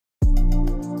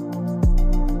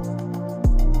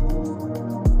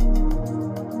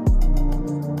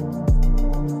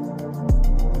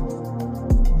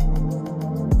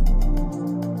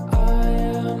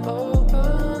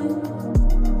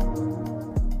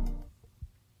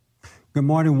Good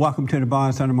morning. Welcome to the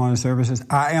Bond Sunday morning services.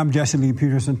 I am Jesse Lee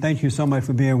Peterson. Thank you so much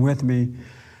for being with me.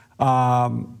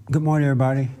 Good morning,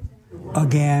 everybody.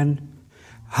 Again.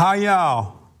 How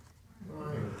y'all?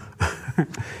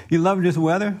 You love this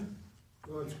weather?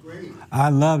 Oh, it's great. I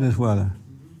love this weather.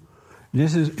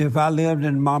 This is, if I lived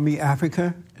in Mommy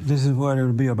Africa, this is what it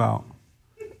would be about.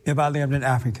 If I lived in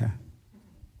Africa.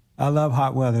 I love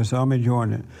hot weather, so I'm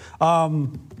enjoying it.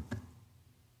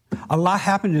 A lot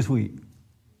happened this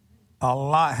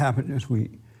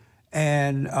week.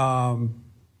 And I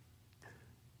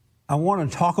want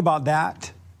to talk about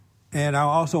that. And I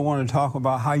also want to talk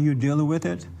about how you're dealing with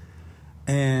it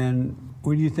and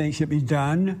what do you think should be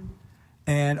done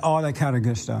and all that kind of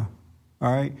good stuff.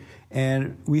 All right?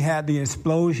 And we had the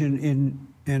explosion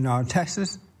in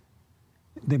Texas.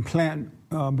 The plant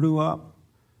blew up.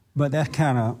 But that's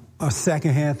kind of a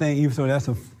secondhand thing, even though that's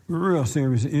a real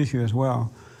serious issue as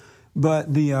well.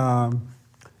 But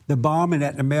the bombing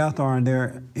at the marathon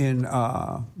there in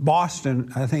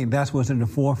Boston, I think that's what's in the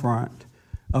forefront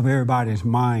of everybody's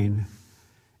mind.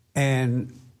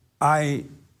 And I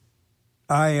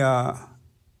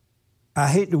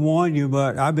hate to warn you,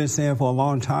 but I've been saying for a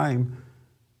long time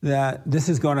that this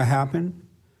is going to happen,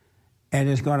 and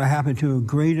it's going to happen to a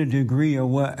greater degree of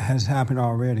what has happened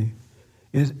already.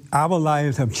 Our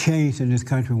lives have changed in this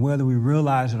country, whether we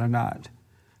realize it or not.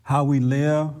 How we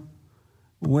live,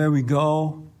 where we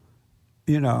go,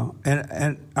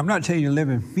 and I'm not telling you to live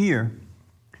in fear,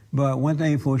 but one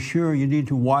thing for sure, you need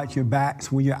to watch your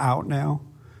backs when you're out now.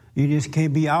 You just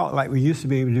can't be out like we used to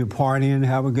be able to do, partying,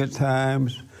 having good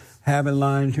times, having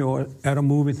lunch or at a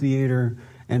movie theater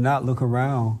and not look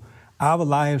around. Our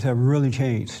lives have really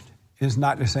changed. It's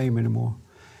not the same anymore.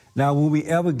 Now, will we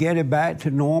ever get it back to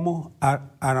normal? I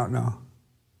don't know.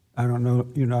 I don't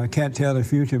know. I can't tell the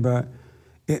future, but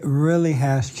it really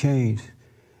has changed.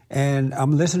 And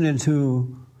I'm listening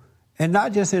to, and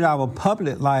not just in our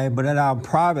public life, but in our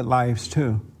private lives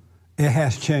too. It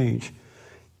has changed.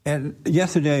 And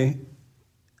yesterday,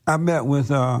 I met with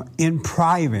in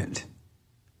private,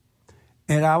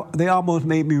 and they almost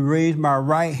made me raise my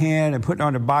right hand and put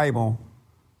on the Bible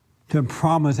to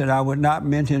promise that I would not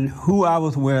mention who I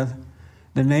was with,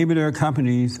 the name of their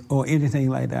companies, or anything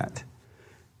like that.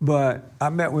 But I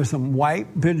met with some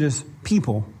white business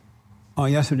people on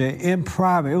yesterday in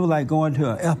private. It was like going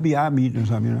to an FBI meeting or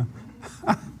something,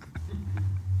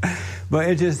 But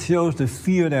it just shows the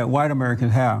fear that white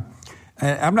Americans have.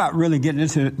 And I'm not really getting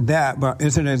into that, but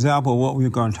it's an example of what we're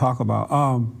going to talk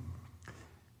about.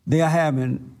 They are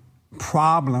having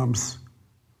problems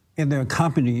in their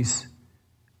companies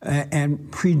and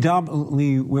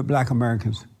predominantly with black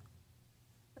Americans.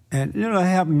 And, they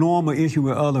have normal issue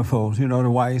with other folks, the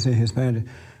whites and Hispanics.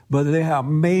 But they have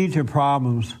major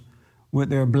problems with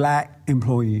their black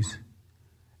employees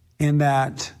in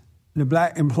that the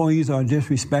black employees are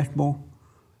disrespectful.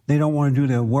 They don't want to do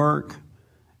their work.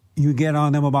 You get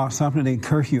on them about something, they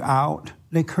curse you out.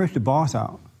 They curse the boss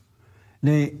out.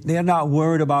 They're not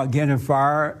worried about getting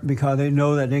fired because they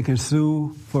know that they can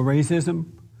sue for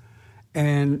racism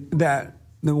and that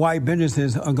the white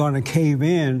businesses are going to cave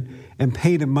in and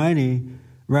pay the money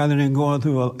rather than going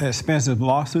through an expensive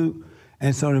lawsuit.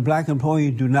 And so the black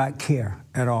employees do not care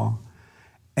at all.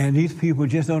 And these people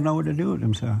just don't know what to do with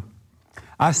themselves.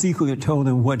 I secretly told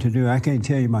them what to do. I can't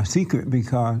tell you my secret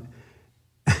because,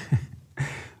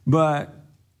 but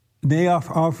they are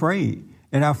afraid.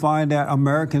 And I find that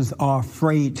Americans are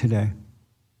afraid today,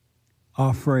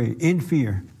 in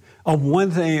fear of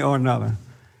one thing or another.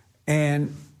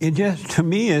 And it just, to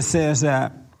me, it says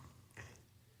that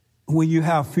when you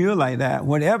have fear like that,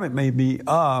 whatever it may be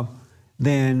of,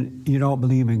 then you don't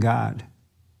believe in God.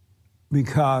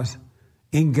 Because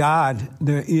in God,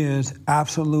 there is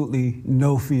absolutely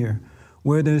no fear.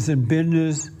 Whether it's in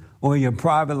business or in your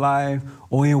private life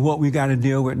or in what we got to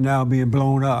deal with now being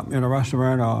blown up in a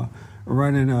restaurant or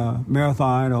running a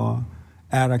marathon or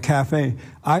at a cafe.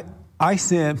 I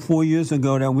said 4 years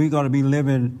ago that we're going to be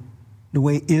living the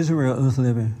way Israel is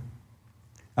living.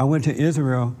 I went to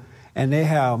Israel, and they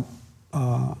have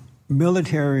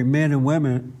military men and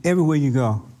women everywhere you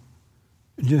go.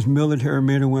 Just military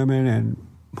men and women and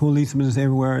policemen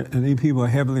everywhere, and these people are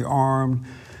heavily armed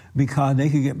because they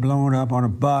could get blown up on a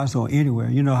bus or anywhere.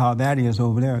 You know how that is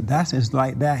over there. It's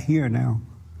like that here now.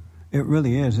 It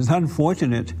really is. It's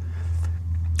unfortunate,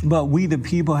 but we the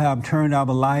people have turned our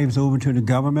lives over to the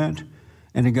government,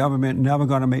 and the government never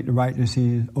going to make the right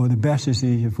decision or the best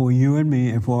decision for you and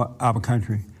me and for our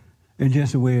country. It's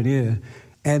just the way it is.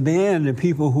 And then the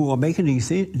people who are making these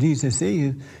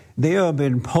decisions, they have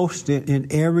been posted in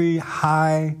every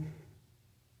high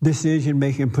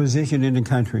decision-making position in the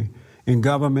country, in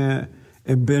government,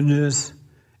 in business,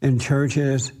 in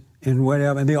churches, in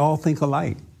whatever, and they all think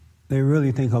alike. They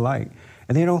really think alike.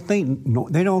 And they don't think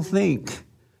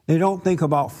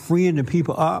about freeing the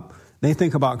people up. They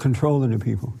think about controlling the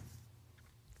people.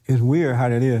 It's weird how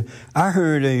that is. I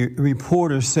heard a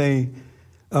reporter say,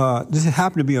 this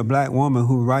happened to be a black woman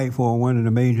who writes for one of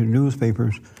the major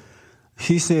newspapers.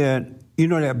 She said,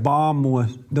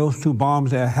 that those two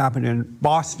bombs that happened in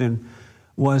Boston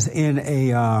was in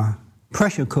a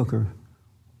pressure cooker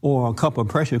or a couple of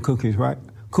pressure cookers, right?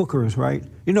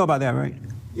 You know about that, right?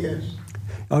 Yes.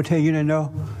 Okay, you didn't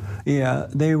know? Yeah,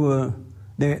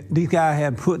 these guys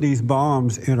had put these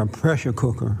bombs in a pressure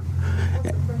cooker.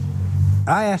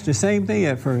 I asked the same thing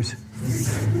at first.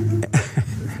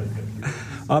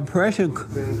 A pressure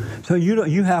cooker. So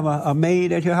you have a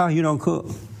maid at your house? You don't cook?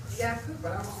 Yeah, I cook,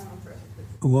 but I don't own a pressure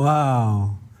cooker.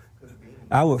 Wow.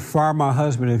 I would fire my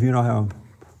husband if you don't have a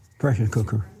pressure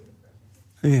cooker.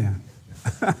 Yeah.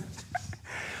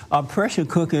 A pressure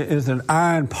cooker is an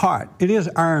iron pot. It is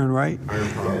iron, right?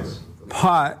 Iron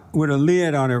pot with a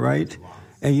lid on it, right?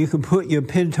 And you can put your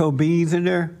pinto beans in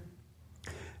there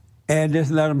and just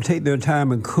let them take their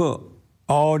time and cook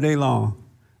all day long.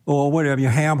 Or whatever,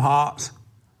 your ham hocks,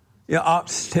 your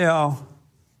oxtail,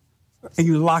 and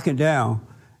you lock it down,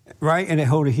 right? And they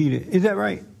hold it heated. Is that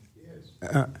right?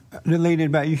 Yes. The lady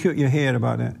in the back, you shook your head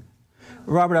about that.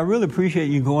 Robert, I really appreciate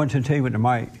you going to the table with the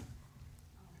mic.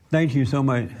 Thank you so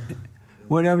much.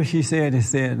 Whatever she said is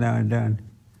said now and done.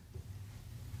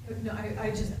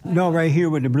 No, right here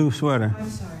with the blue sweater. I'm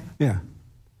sorry. Yeah.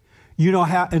 You don't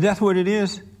have, that's what it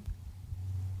is?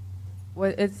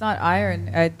 Well, it's not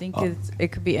iron. I think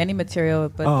it could be any material,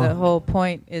 but the whole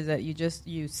point is that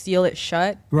you seal it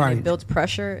shut. Right. And it builds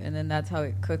pressure, and then that's how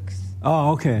it cooks.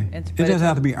 Oh, okay. It doesn't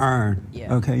have to be iron.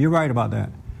 Yeah. Okay, you're right about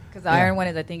that. Because the iron one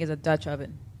I think is a Dutch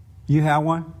oven. You have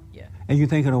one? Yeah. And you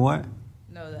thinking of what?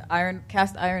 No, the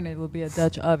cast iron, it will be a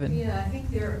Dutch oven. Yeah, I think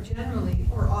they're generally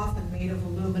or often made of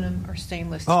aluminum or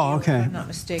stainless steel, Oh, okay. if I'm not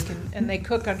mistaken. And they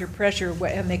cook under pressure,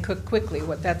 and they cook quickly.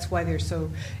 That's why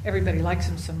everybody likes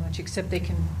them so much, except they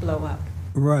can blow up.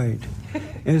 Right.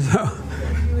 And so,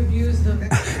 You would use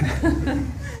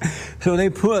them. so they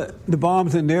put the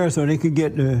bombs in there so they could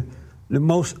get the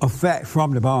most effect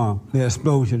from the bomb, the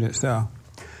explosion itself.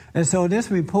 And so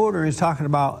this reporter is talking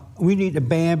about we need to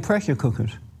ban pressure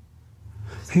cookers.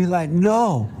 He's like,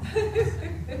 no.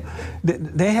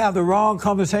 They have the wrong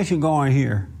conversation going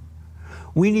here.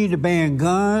 We need to ban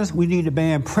guns. We need to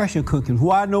ban pressure cookers.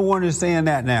 Why no one is saying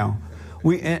that now?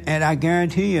 And I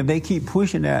guarantee you, if they keep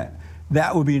pushing that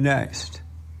will be next.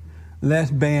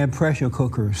 Let's ban pressure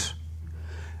cookers.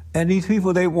 And these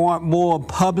people, they want more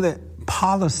public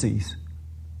policies.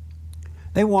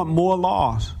 They want more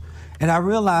laws. And I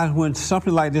realize when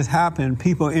something like this happens,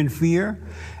 people are in fear,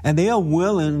 and they are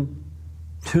willing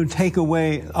to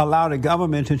allow the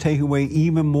government to take away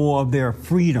even more of their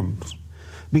freedoms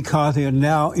because they are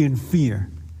now in fear.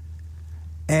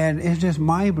 And it's just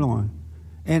mind-blowing.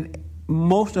 And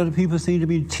most of the people seem to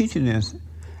be teaching this.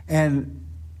 And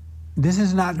this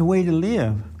is not the way to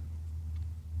live.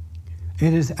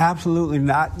 It is absolutely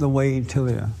not the way to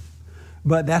live.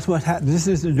 But that's what this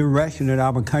is the direction that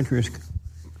our country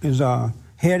is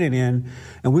headed in.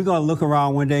 And we're going to look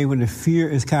around one day when the fear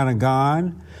is kind of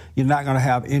gone. You're not going to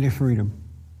have any freedom.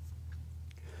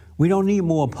 We don't need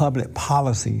more public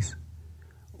policies.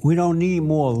 We don't need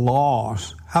more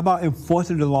laws. How about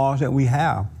enforcing the laws that we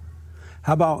have?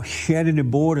 How about shutting the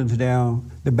borders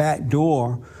down, the back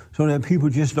door, so that people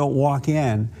just don't walk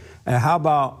in? And how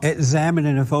about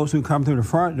examining the folks who come through the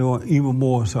front door even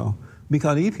more so?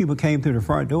 Because these people came through the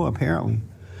front door, apparently.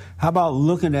 How about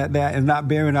looking at that and not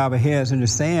burying our heads in the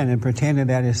sand and pretending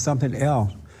that it's something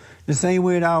else? The same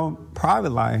way in our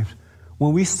private lives.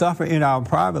 When we suffer in our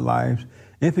private lives,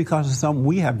 it's because of something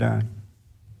we have done.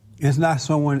 It's not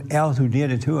someone else who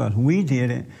did it to us. We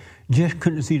did it, just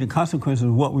couldn't see the consequences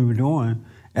of what we were doing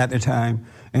at the time.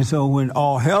 And so when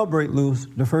all hell breaks loose,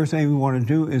 the first thing we want to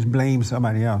do is blame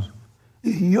somebody else.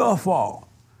 It's your fault.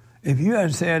 If you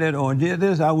hadn't said it or did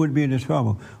this, I wouldn't be in this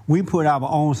trouble. We put our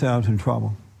own selves in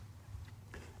trouble.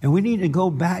 And we need to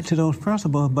go back to those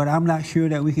principles, but I'm not sure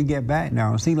that we can get back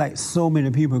now. It seems like so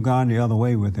many people have gone the other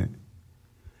way with it.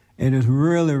 It is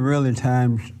really, really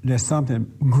time that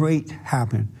something great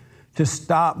happened to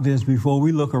stop this before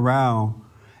we look around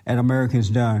and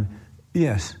America's done.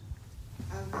 Yes?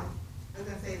 I was going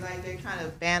to say, like, they're trying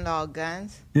to ban all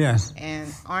guns. Yes.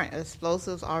 And aren't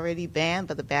explosives already banned,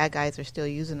 but the bad guys are still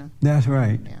using them? That's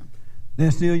right. Yeah. They're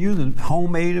still using them.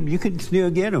 Homemade them. You can still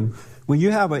get them. When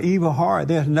you have an evil heart,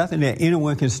 there's nothing that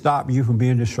anyone can stop you from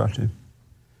being destructive.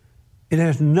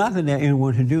 there's nothing that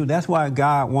anyone can do. That's why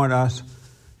God wants us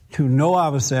to know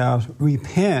ourselves,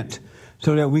 repent,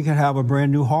 so that we can have a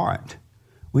brand new heart.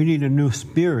 We need a new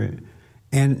spirit.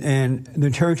 And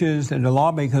the churches and the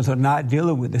lawmakers are not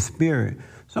dealing with the spirit.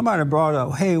 Somebody brought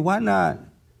up, hey, why not,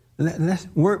 let's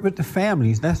work with the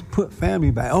families. Let's put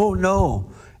family back. Oh,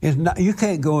 no. It's not. You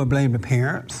can't go and blame the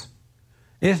parents.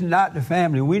 It's not the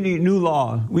family. We need new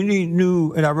laws. We need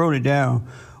new, and I wrote it down,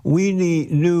 we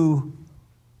need new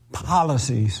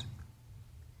policies.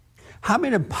 How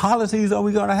many policies are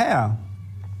we going to have?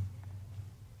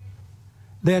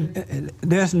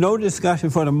 There's no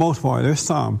discussion for the most part. There's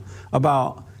some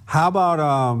about how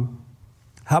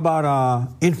about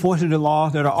enforcing the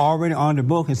laws that are already on the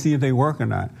book and see if they work or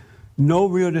not. No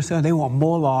real discussion. They want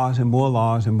more laws and more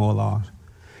laws and more laws.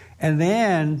 And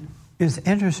then it's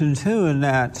interesting too in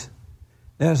that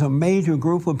there's a major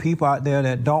group of people out there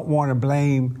that don't want to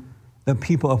blame the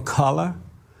people of color.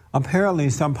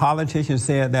 Apparently, some politicians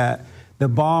said that the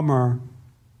bomber,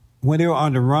 when they were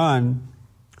on the run,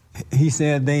 he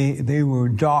said they were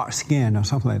dark-skinned or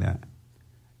something like that.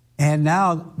 And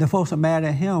now the folks are mad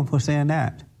at him for saying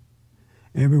that.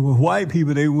 If it was white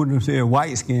people, they wouldn't have said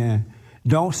white skin.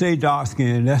 Don't say dark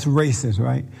skin. That's racist,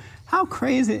 right? How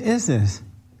crazy is this?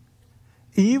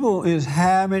 Evil is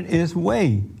having its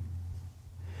way.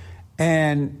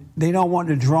 And they don't want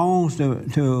the drones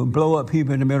to blow up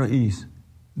people in the Middle East.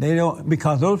 They don't,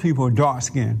 because those people are dark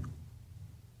skinned.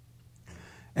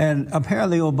 And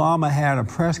apparently Obama had a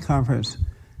press conference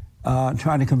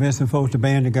trying to convince the folks to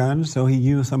ban the guns. So he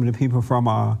used some of the people from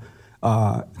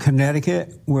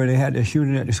Connecticut, where they had the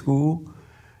shooting at the school.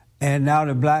 And now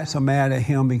the blacks are mad at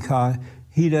him because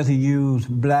he doesn't use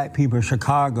black people in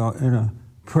Chicago in a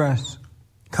press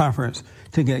conference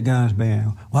to get guns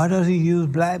banned. Why does he use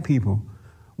black people?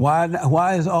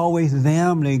 Why is always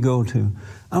them they go to?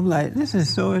 I'm like,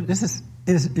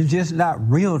 it's just not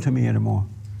real to me anymore.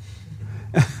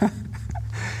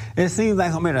 It seems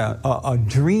like I'm in a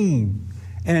dream.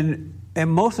 And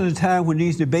most of the time when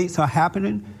these debates are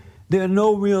happening, there's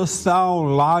no real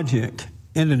sound logic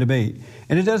in the debate.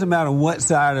 And it doesn't matter what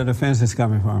side of the fence it's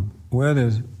coming from, whether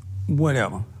it's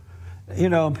whatever. You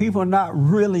know, people are not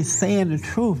really saying the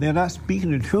truth. They're not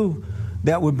speaking the truth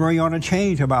that would bring on a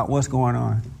change about what's going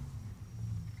on.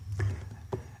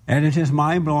 And it's just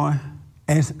mind-blowing.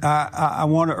 And I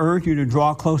want to urge you to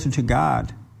draw closer to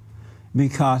God,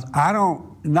 because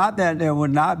not that there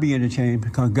would not be any change,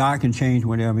 because God can change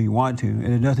whatever he wants to,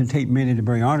 and it doesn't take many to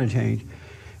bring on a change.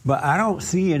 But I don't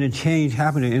see any change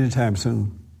happening anytime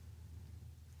soon.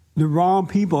 The wrong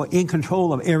people are in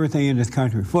control of everything in this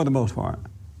country, for the most part.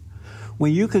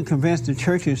 When you can convince the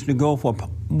churches to go for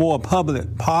more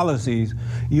public policies,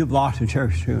 you've lost the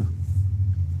church too.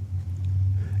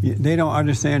 They don't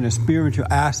understand the spiritual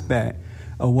aspect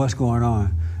of what's going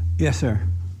on. Yes, sir.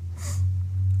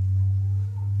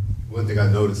 One thing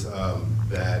I noticed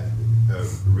that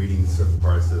reading certain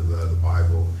parts of the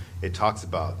Bible, it talks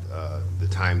about the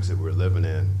times that we're living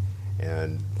in,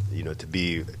 and to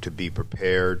be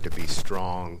prepared, to be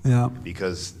strong,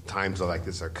 because times like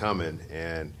this are coming.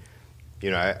 And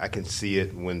I can see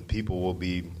it when people will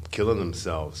be killing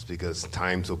themselves because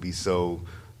times will be so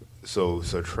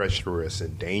treacherous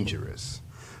and dangerous.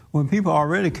 When people are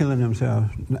already killing themselves,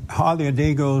 hardly a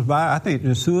day goes by. I think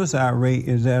the suicide rate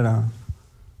is at an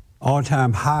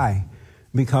all-time high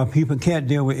because people can't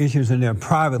deal with issues in their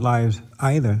private lives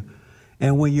either.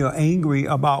 And when you're angry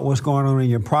about what's going on in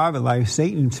your private life,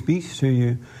 Satan speaks to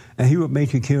you, and he would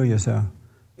make you kill yourself.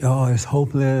 Oh, it's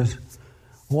hopeless.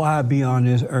 Why be on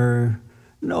this earth?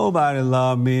 Nobody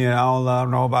loves me, and I don't love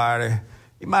nobody.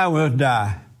 You might as well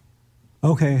die.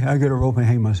 Okay, I get a rope and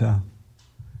hang myself.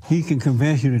 He can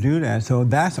convince you to do that. So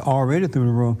that's already through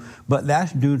the roof. But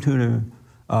that's due to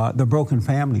the broken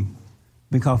family,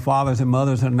 because fathers and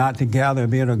mothers are not together,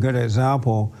 being a good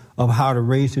example of how to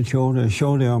raise the children and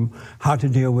show them how to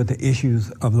deal with the issues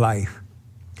of life.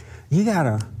 You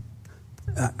gotta,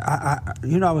 I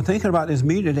was thinking about this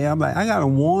meeting today. I'm like, I gotta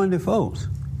warn the folks.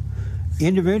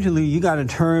 Individually, you gotta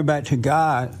turn back to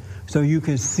God so you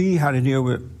can see how to deal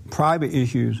with private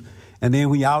issues. And then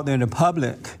when you're out there in the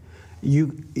public,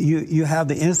 you have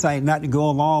the insight not to go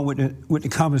along with the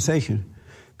conversation,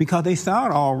 because they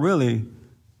sound all really,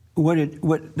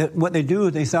 what they do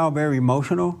is they sound very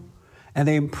emotional, and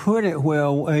they put it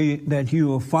well that you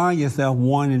will find yourself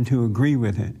wanting to agree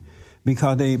with it,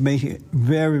 because they make it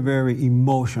very, very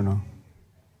emotional.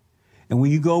 And when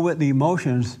you go with the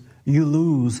emotions, you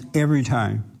lose every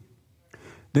time.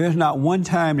 There's not one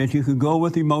time that you could go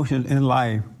with emotion in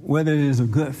life, whether it is a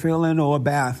good feeling or a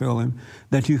bad feeling,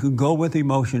 that you could go with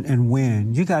emotion and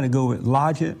win. You got to go with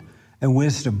logic and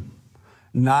wisdom.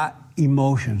 not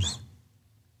emotions.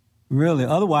 Really.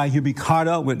 Otherwise, you'll be caught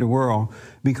up with the world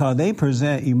because they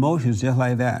present emotions just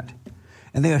like that.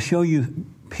 And they'll show you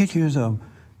pictures of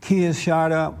kids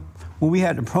shot up. When we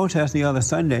had to protest the other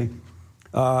Sunday,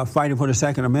 fighting for the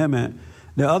Second Amendment,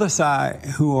 the other side,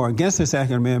 who are against the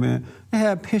Second Amendment, they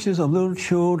had pictures of little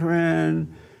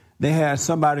children. They had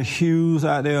somebody's shoes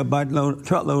out there, a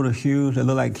truckload of shoes that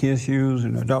look like kids' shoes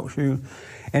and adult shoes.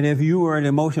 And if you were an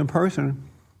emotion person,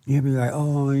 you'd be like,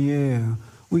 oh, yeah,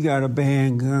 we got to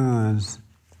ban guns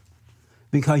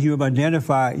because you have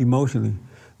identified emotionally.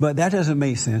 But that doesn't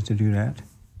make sense to do that.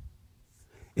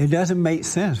 It doesn't make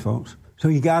sense, folks. So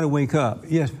you got to wake up.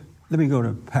 Yes, let me go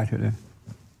to Patrick there.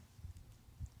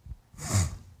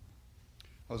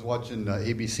 I was watching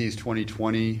ABC's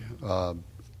 2020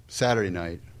 Friday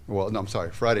night.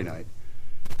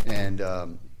 And I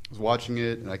was watching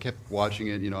it, and I kept watching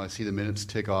it. I see the minutes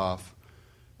tick off.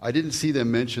 I didn't see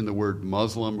them mention the word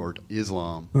Muslim or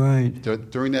Islam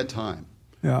during that time.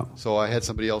 Yeah. So I had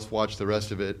somebody else watch the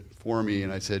rest of it for me,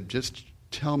 and I said, just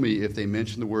tell me if they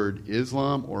mentioned the word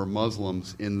Islam or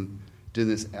Muslims in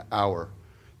this hour.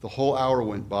 The whole hour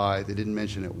went by. They didn't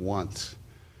mention it once.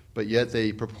 But yet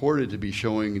they purported to be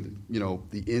showing,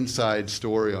 the inside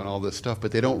story on all this stuff,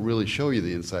 but they don't really show you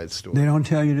the inside story. They don't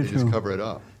tell you the truth. They just cover it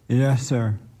up. Yes,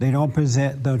 sir. They don't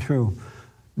present the truth.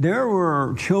 There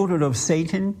were children of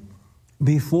Satan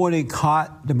before they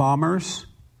caught the bombers,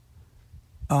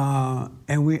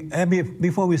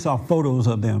 before we saw photos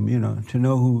of them, to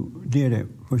know who did it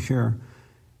for sure.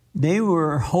 They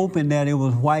were hoping that it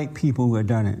was white people who had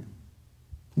done it.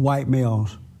 White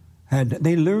males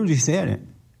they literally said it.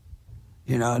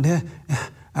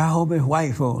 I hope it's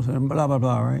white folks and blah, blah,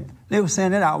 blah, right? They were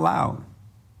saying it out loud.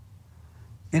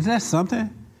 Isn't that something?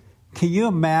 Can you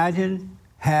imagine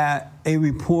had a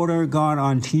reporter gone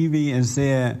on TV and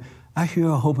said, I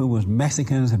sure hope it was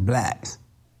Mexicans and blacks.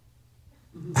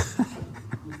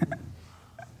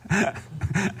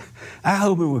 I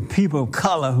hope it was people of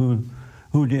color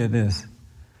who did this.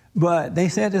 But they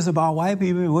said this about white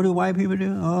people. What do white people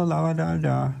do? Oh, la, da,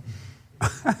 da.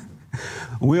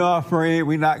 We are afraid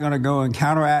we're not going to go and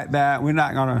counteract that. We're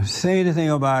not going to say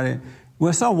anything about it.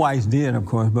 Well, some whites did, of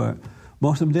course, but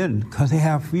most of them didn't because they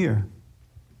have fear.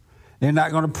 They're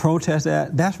not going to protest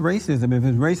that. That's racism. If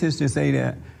it's racist to say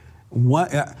that.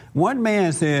 One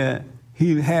man said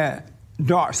he had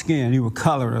dark skin, he was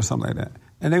colored or something like that,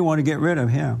 and they want to get rid of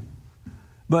him.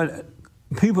 But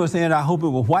people are saying, I hope it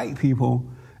was white people,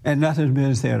 and nothing's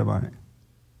been said about it.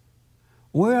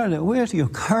 Where's your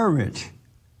courage?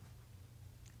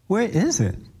 Where is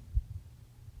it?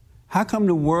 How come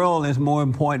the world is more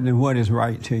important than what is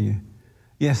right to you?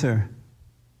 Yes, sir.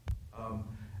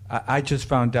 I just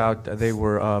found out they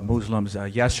were Muslims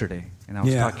yesterday, and I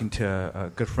was talking to a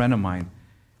good friend of mine,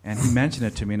 and he mentioned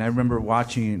it to me, and I remember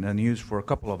watching the news for a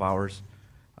couple of hours,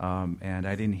 and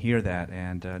I didn't hear that.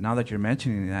 And now that you're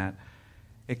mentioning that,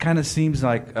 it kind of seems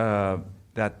like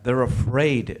that they're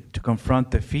afraid to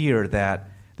confront the fear that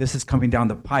this is coming down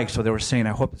the pike. So they were saying,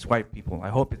 I hope it's white people. I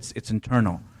hope it's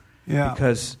internal. Yeah.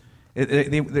 Because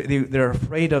they're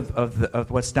afraid of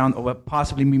what's down, what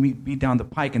possibly may be down the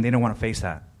pike, and they don't want to face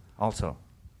that also.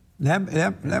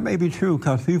 That may be true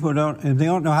because people if they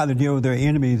don't know how to deal with their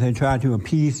enemies, they try to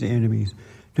appease the enemies,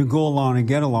 to go along and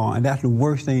get along, and that's the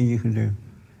worst thing you can do.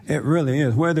 It really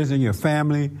is. Whether it's in your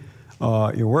family,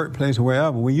 your workplace, or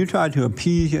wherever, when you try to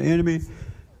appease your enemy,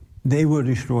 they will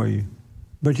destroy you.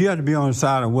 But you have to be on the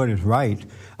side of what is right.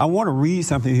 I want to read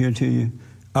something here to you.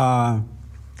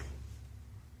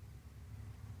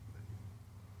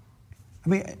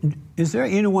 Is there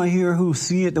anyone here who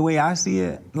see it the way I see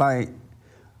it? Like,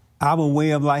 our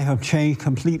way of life have changed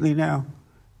completely now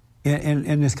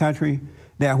in this country?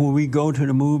 That when we go to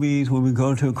the movies, when we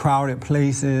go to crowded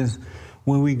places,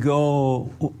 when we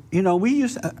go,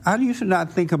 I used to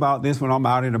not think about this when I'm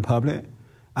out in the public.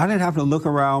 I didn't have to look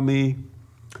around me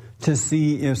to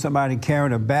see if somebody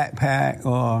carried a backpack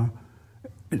or,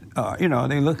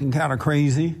 they looking kind of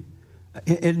crazy.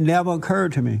 It never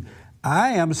occurred to me.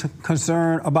 I am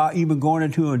concerned about even going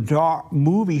into a dark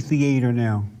movie theater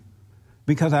now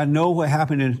because I know what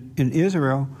happened in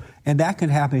Israel, and that can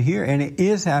happen here, and it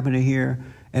is happening here,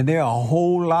 and there are a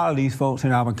whole lot of these folks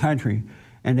in our country,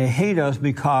 and they hate us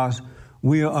because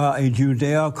we are a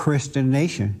Judeo-Christian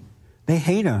nation. They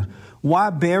hate us. Why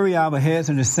bury our heads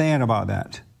in the sand about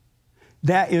that?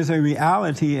 That is a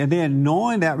reality, and then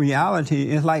knowing that reality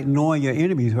is like knowing your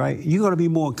enemies, right? You're going to be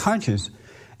more conscious.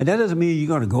 And that doesn't mean you're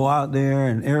going to go out there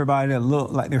and everybody that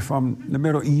look like they're from the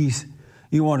Middle East,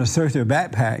 you want to search their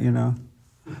backpack,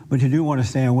 But you do want to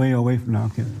stand way away from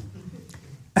them.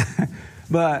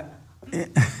 But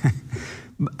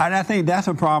And I think that's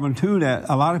a problem too, that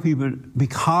a lot of people,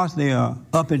 because they are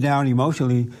up and down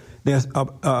emotionally,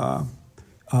 are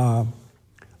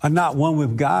not one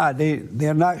with God.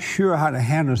 They're not sure how to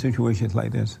handle situations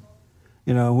like this.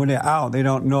 When they're out, they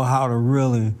don't know how to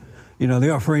really,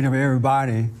 they're afraid of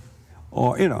everybody,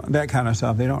 or, that kind of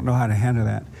stuff. They don't know how to handle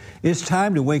that. It's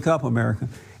time to wake up, America.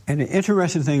 And the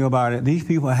interesting thing about it, these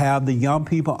people have the young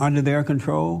people under their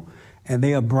control, and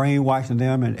they are brainwashing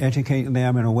them and educating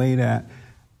them in a way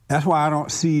that's why I don't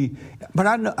see, but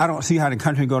I don't see how the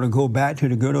country is going to go back to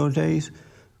the good old days.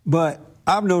 But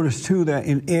I've noticed too that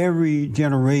in every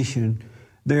generation,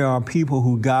 there are people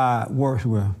who God works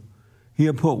with.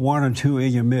 He'll put one or two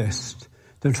in your midst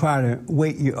to try to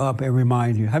wake you up and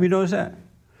remind you. Have you noticed that?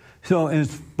 So in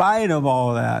spite of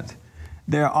all that,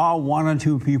 there are one or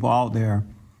two people out there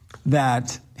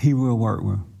that he will work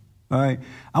with. All right?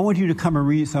 I want you to come and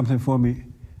read something for me.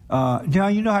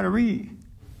 John, you know how to read?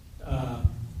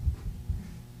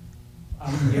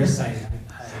 I'm nearsighted.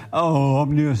 Oh,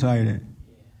 I'm nearsighted.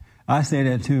 Yeah. I say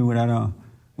that too when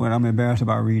I'm embarrassed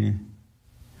about reading.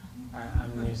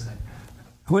 I'm nearsighted.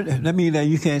 That means that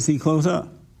you can't see close up?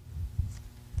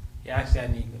 Yeah, actually, I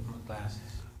need my glasses.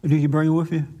 Did you bring it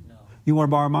with you? No. You want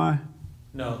to borrow mine?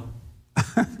 No.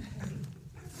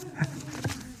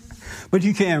 But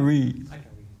you can't read. I can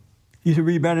read. You can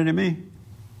read better than me?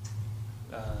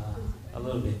 A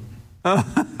little bit.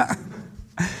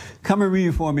 Come and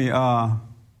read for me.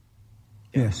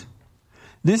 Yes.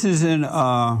 This is in 2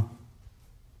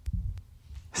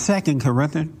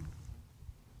 Corinthians,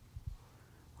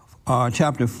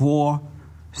 chapter 4,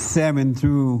 7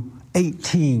 through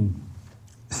 18.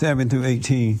 7 through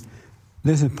 18.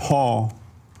 This is Paul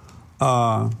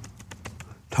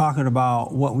talking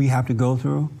about what we have to go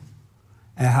through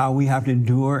and how we have to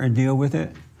endure and deal with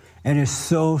it. And it's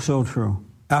so, so true.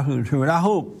 Absolutely true. And I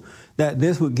hope that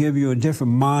this would give you a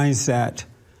different mindset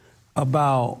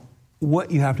about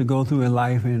what you have to go through in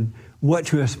life and what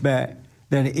to expect,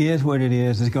 that it is what it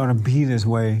is. It's going to be this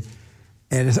way.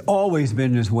 And it's always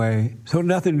been this way. So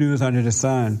nothing new is under the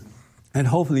sun. And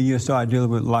hopefully you'll start dealing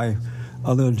with life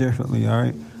a little differently, all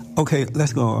right? Okay,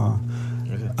 let's go.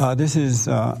 This is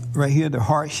right here, the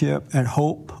hardship and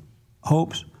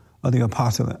hopes of the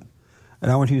apostolate.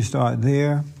 And I want you to start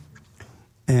there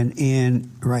and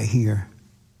end right here.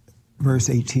 Verse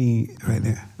 18 right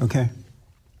there, okay?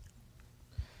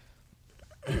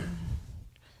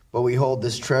 But we hold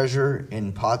this treasure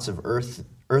in pots of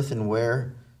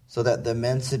earthenware, so that the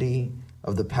immensity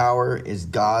of the power is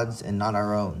God's and not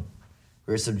our own.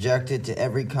 We are subjected to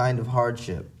every kind of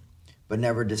hardship, but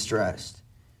never distressed.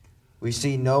 We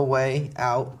see no way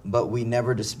out, but we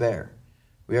never despair.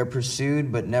 We are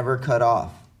pursued, but never cut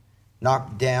off.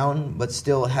 Knocked down, but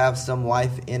still have some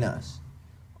life in us.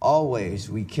 Always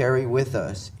we carry with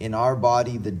us in our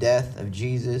body the death of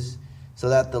Jesus, so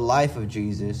that the life of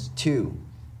Jesus, too,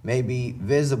 may be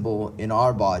visible in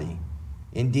our body.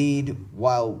 Indeed,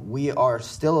 while we are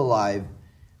still alive,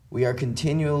 we are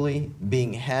continually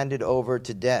being handed over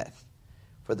to death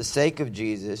for the sake of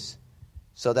Jesus,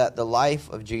 so that the life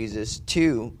of Jesus,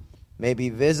 too, may be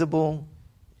visible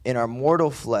in our mortal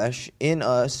flesh in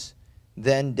us.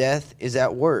 Then death is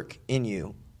at work in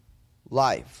you.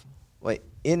 Life.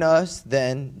 In us,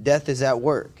 then, death is at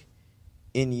work.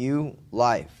 In you,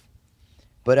 life.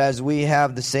 But as we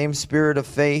have the same spirit of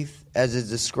faith as is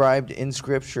described in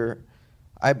Scripture,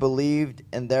 I believed,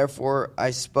 and therefore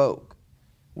I spoke.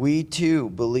 We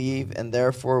too believe, and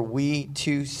therefore we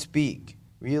too speak,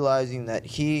 realizing that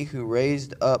he who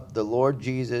raised up the Lord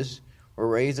Jesus will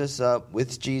raise us up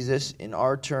with Jesus in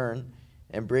our turn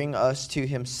and bring us to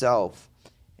himself,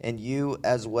 and you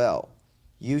as well.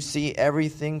 You see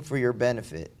everything for your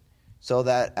benefit, so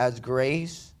that as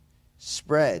grace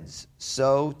spreads,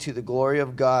 so to the glory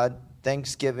of God,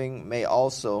 thanksgiving may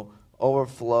also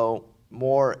overflow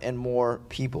more and more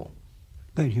people.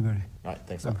 Thank you, buddy. All right,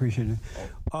 thanks. I appreciate it.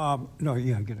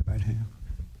 Get it right here.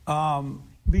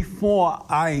 Before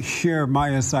I share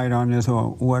my insight on this or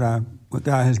what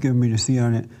God has given me to see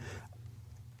on it,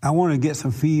 I want to get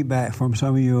some feedback from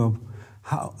some of you of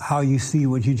how you see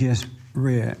what you just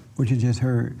read, what you just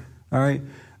heard. All right?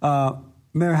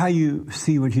 Mary, how you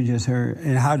see what you just heard,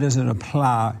 and how does it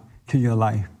apply to your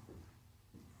life?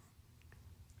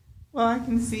 Well, I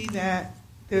can see that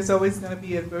there's always going to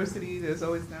be adversity. There's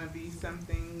always going to be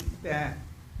something that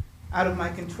out of my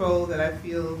control that I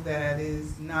feel that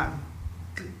is not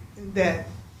that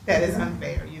is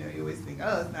unfair. You always think,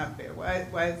 oh, it's not fair.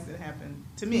 Why does it happen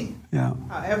to me? Yeah.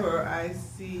 However, I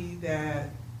see that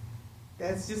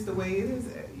that's just the way it is.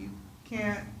 You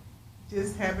can't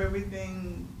just have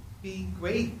everything be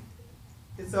great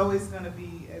it's always going to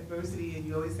be adversity, and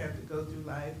you always have to go through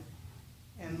life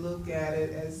and look at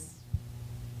it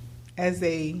as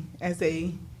a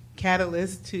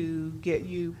catalyst to get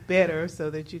you better, so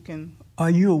that you can. Are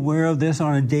you aware of this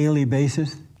on a daily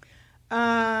basis?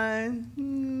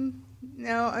 No.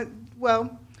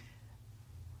 Well,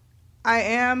 I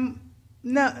am.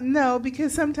 No,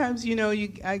 because sometimes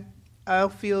I'll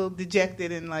feel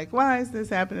dejected and like, why is this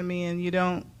happening to me? And you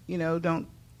don't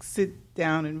sit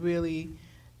down and really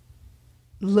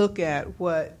look at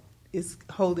what is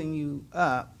holding you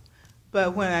up.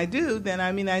 But when I do, then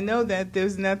I know that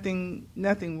there's nothing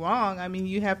wrong.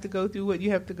 You have to go through what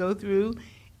you have to go through,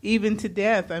 even to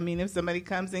death. If somebody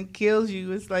comes and kills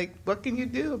you, it's like, what can you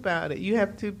do about it? You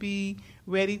have to be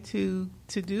ready to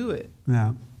do it.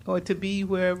 Yeah. Or to be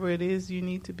wherever it is you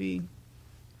need to be.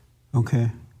 Okay.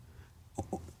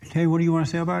 Terry, what do you want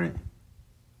to say about it?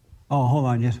 Oh, hold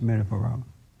on just a minute for Robert.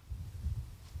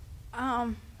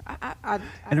 And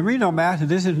the reason I'm asking,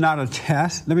 this is not a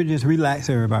test. Let me just relax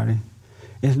everybody.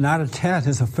 It's not a test.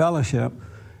 It's a fellowship.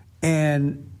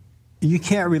 And you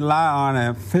can't rely on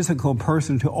a physical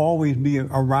person to always be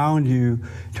around you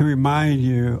to remind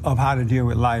you of how to deal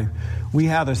with life. We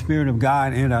have the Spirit of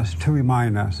God in us to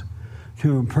remind us,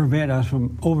 to prevent us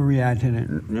from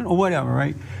overreacting, or whatever,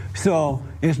 right? So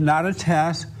it's not a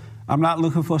test. I'm not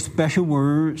looking for special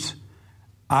words.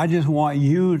 I just want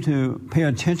you to pay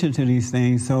attention to these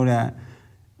things so that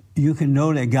you can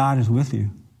know that God is with you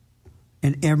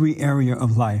in every area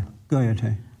of life. Go ahead,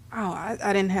 Tay. Oh,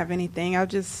 I didn't have anything. I was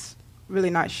just really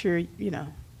not sure,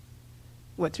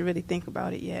 what to really think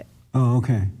about it yet. Oh,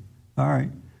 okay. All right.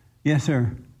 Yes,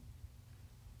 sir.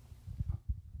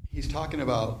 He's talking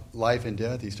about life and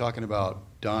death. He's talking about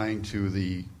dying to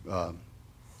the,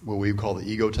 what we call the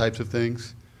ego types of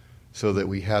things, so that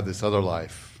we have this other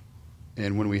life.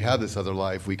 And when we have this other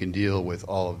life, we can deal with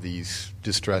all of these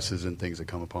distresses and things that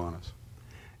come upon us.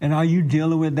 And are you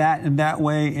dealing with that in that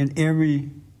way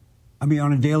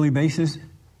on a daily basis?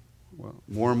 Well,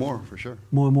 more and more, for sure.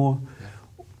 More and more?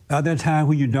 Yeah. Are there times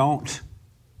when you don't?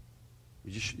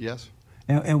 Yes.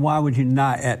 And why would you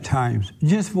not at times?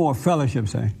 Just for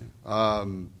fellowship's sake?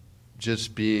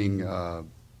 Just being,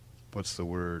 what's the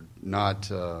word?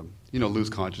 Not, lose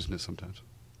consciousness sometimes.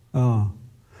 Oh.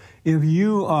 If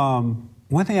you,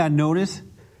 one thing I noticed,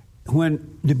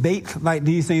 when debates like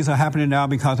these things are happening now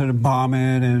because of the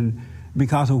bombing and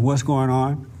because of what's going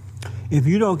on, if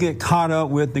you don't get caught up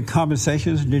with the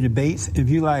conversations, the debates, if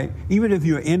you even if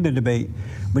you're in the debate,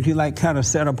 but you kind of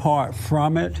set apart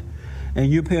from it, and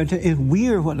you pay attention, it's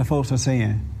weird what the folks are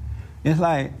saying. It's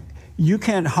like, you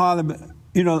can't hardly,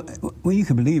 you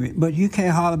can believe it, but you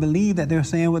can't hardly believe that they're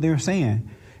saying what they're saying,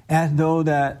 as though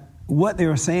that what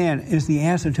they're saying is the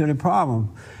answer to the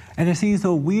problem. And it seems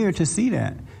so weird to see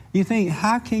that. You think,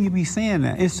 how can you be saying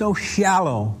that? It's so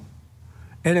shallow.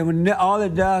 And all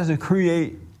it does is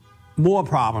create more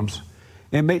problems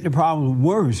and make the problems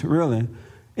worse, really,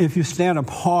 if you stand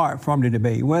apart from the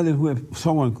debate, whether it's with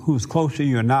someone who's close to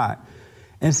you or not.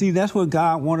 And see, that's what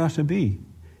God wants us to be.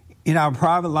 In our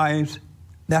private lives,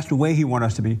 that's the way He wants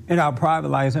us to be. In our private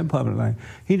lives and public life.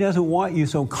 He doesn't want you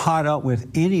so caught up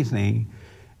with anything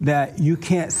that you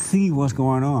can't see what's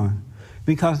going on.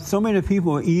 Because so many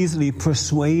people are easily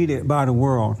persuaded by the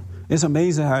world. It's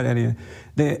amazing how that is.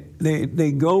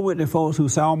 They go with the folks who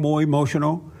sound more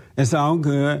emotional and sound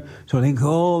good, so they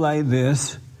go like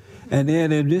this. And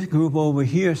then if this group over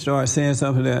here starts saying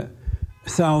something that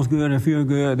sounds good and feel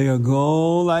good, they'll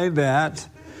go like that.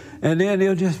 And then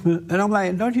they'll just, and I'm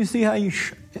like, don't you see how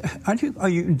are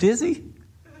you dizzy?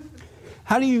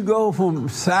 How do you go from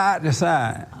side to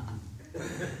side?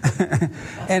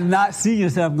 And not see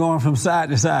yourself going from side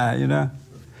to side,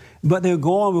 But they're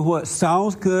going with what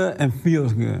sounds good and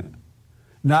feels good,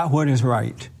 not what is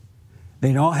right.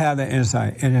 They don't have the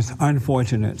insight, and it's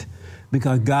unfortunate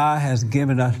because God has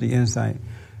given us the insight.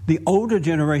 The older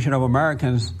generation of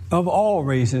Americans, of all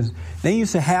races, they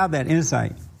used to have that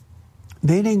insight.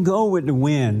 They didn't go with the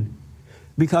wind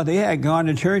because they had gone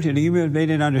to church, and even if they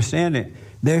didn't understand it,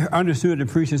 they understood the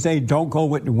preacher say, don't go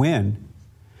with the wind.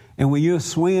 And when you're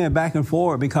swinging back and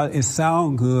forth because it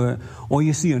sounds good, or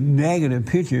you see a negative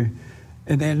picture,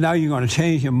 and then now you're going to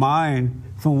change your mind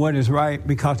from what is right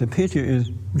because the picture is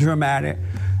dramatic,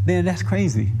 then that's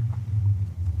crazy.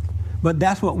 But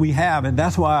that's what we have, and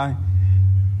that's why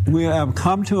we have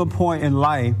come to a point in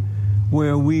life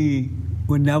where we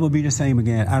will never be the same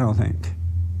again, I don't think.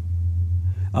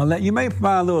 You may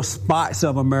find little spots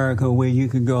of America where you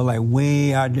can go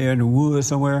way out there in the woods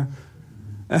somewhere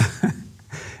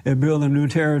and build a new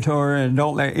territory and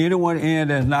don't let anyone in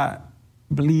that's not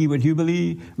believe what you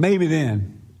believe. Maybe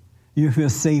then. you feel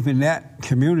safe in that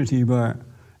community, but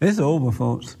it's over,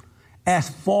 folks. As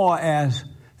far as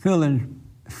feeling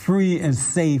free and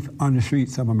safe on the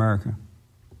streets of America.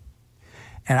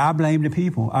 And I blame the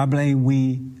people. I blame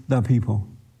we, the people.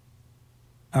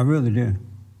 I really do.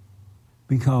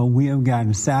 Because we have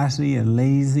gotten sassy and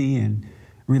lazy and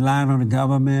relying on the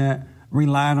government,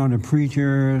 relying on the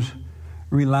preachers,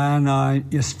 relying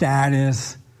on your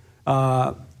status.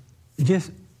 I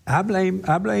blame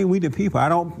we the people. I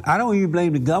don't even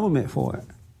blame the government for it.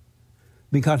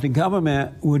 Because the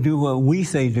government will do what we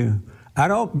say do. I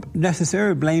don't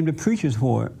necessarily blame the preachers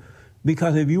for it.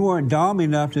 Because if you weren't dumb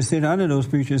enough to sit under those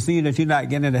preachers, seeing that you're not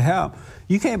getting the help,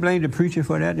 you can't blame the preacher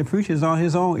for that. The preacher's on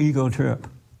his own ego trip.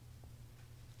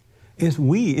 It's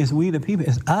we the people,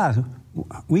 it's us.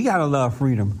 We got to love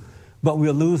freedom, but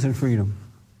we're losing freedom.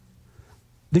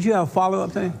 Did you have a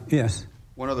follow-up thing? Yes.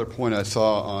 One other point I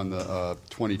saw on the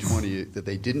 2020 that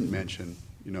they didn't mention,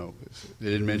 they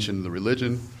didn't mention the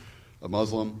religion, a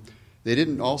Muslim. They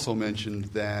didn't also mention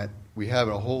that we have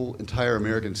a whole entire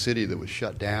American city that was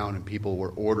shut down and people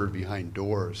were ordered behind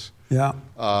doors. Yeah.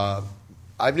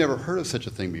 I've never heard of such a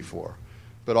thing before.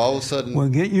 But all of a sudden... Well,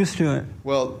 get used to it.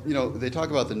 Well, they talk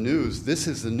about the news. This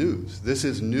is the news. This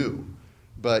is new.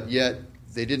 But yet,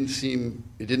 it didn't seem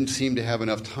to have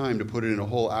enough time to put it in a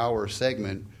whole hour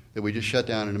segment that we just shut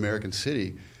down an American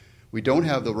city. We don't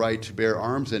have the right to bear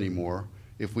arms anymore.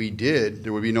 If we did,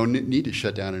 there would be no need to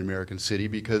shut down an American city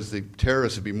because the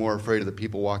terrorists would be more afraid of the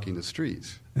people walking the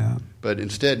streets. Yeah. But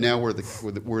instead, now we're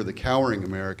the cowering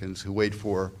Americans who wait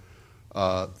for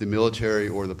the military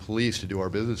or the police to do our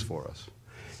business for us.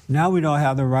 Now we don't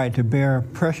have the right to bear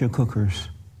pressure cookers.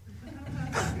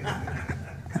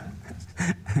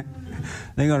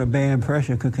 They're going to ban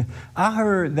pressure cooking. I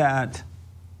heard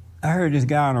this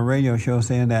guy on a radio show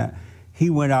saying that he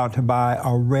went out to buy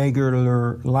a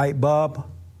regular light bulb,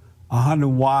 100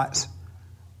 watts,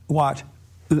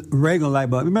 regular light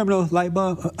bulb. Remember those light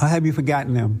bulbs? Or have you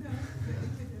forgotten them?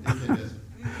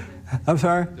 I'm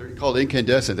sorry? They're called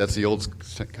incandescent. That's the old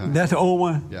kind. That's the old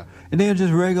one? Yeah. And they're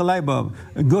just regular light bulb.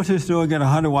 Go to the store and get a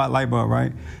 100-watt light bulb,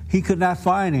 right? He could not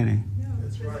find any.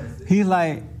 That's right. He's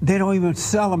like, they don't even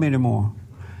sell them anymore.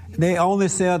 They only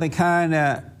sell the kind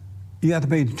that you have to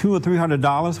pay $200 or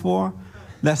 $300 for.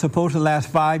 That's supposed to last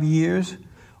 5 years.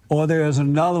 Or there's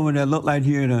another one that looked like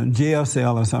you're in a jail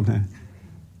cell or something.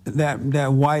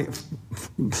 That white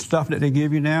stuff that they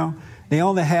give you now. They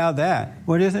only have that.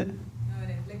 What is it?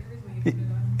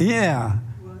 Yeah.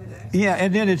 Yeah,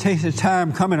 and then it takes the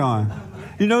time coming on.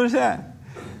 You notice that?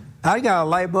 I got a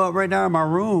light bulb right now in my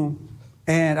room,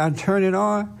 and I turn it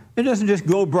on. It doesn't just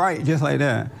go bright just like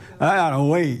that. I gotta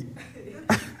wait.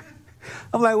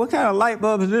 I'm like, what kind of light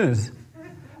bulb is this?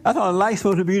 I thought the light's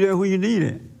supposed to be there when you need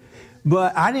it.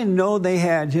 But I didn't know they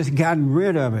had just gotten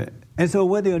rid of it. And so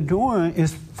what they're doing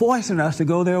is forcing us to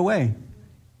go their way.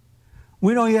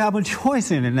 We don't even have a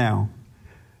choice in it now.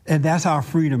 And that's how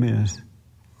freedom is.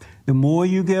 The more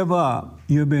you give up,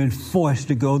 you're being forced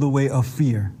to go the way of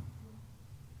fear.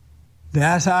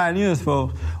 That's how it is,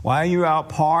 folks. While you're out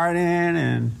partying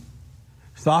and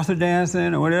salsa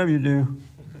dancing or whatever you do,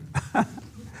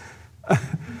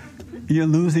 you're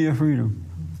losing your freedom.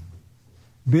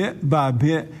 Bit by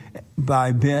bit,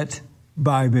 by bit,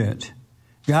 by bit.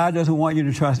 God doesn't want you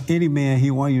to trust any man. He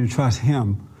wants you to trust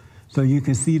him so you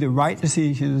can see the right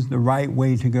decisions, the right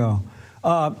way to go.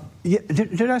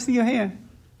 Did I see your hand?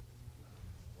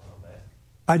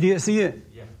 I did see it?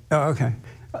 Yeah. Oh, okay.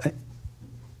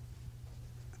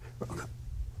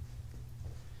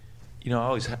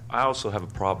 I also have a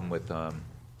problem with the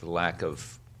lack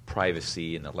of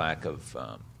privacy and the lack of,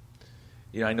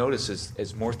 I notice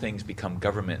as more things become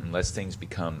government and less things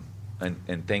become,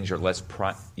 and things are less,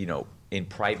 in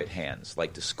private hands,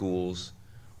 like the schools.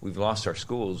 We've lost our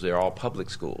schools. They're all public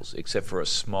schools, except for a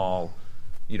small,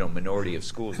 minority of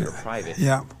schools that are private.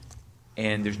 Yeah.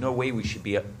 And there's no way we should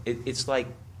be. It's like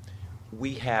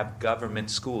we have government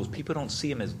schools. People don't see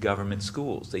them as government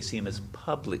schools. They see them as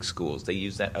public schools. They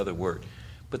use that other word.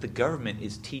 But the government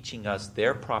is teaching us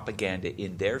their propaganda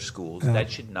in their schools. Yeah.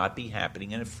 That should not be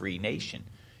happening in a free nation.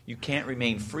 You can't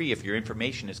remain free if your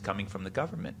information is coming from the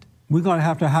government. We're going to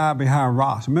have to hide behind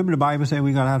rocks. Remember the Bible said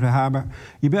we're going to have to hide behind?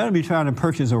 You better be trying to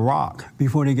purchase a rock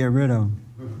before they get rid of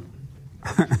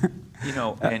them.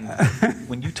 And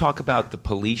when you talk about the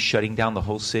police shutting down the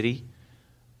whole city,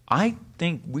 I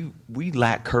think we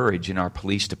lack courage in our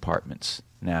police departments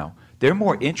now. They're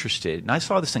more interested, and I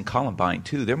saw this in Columbine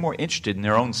too, they're more interested in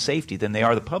their own safety than they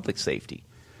are the public safety.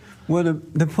 Well,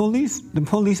 the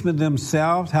policemen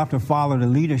themselves have to follow the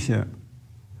leadership.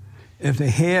 if the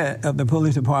head of the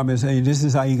police department is saying this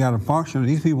is how you got to function,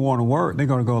 these people want to work, they're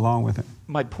going to go along with it.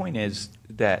 My point is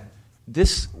that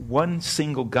this one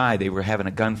single guy they were having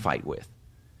a gunfight with,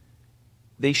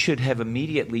 they should have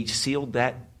immediately sealed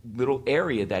that little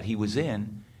area that he was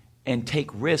in and take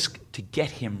risk to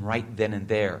get him right then and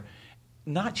there.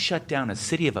 Not shut down a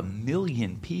city of 1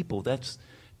 million people. That's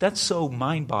so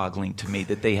mind-boggling to me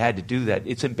that they had to do that.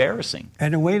 It's embarrassing.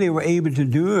 And the way they were able to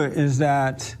do it is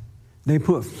that they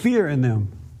put fear in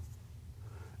them.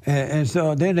 And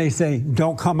so then they say,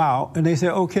 don't come out. And they say,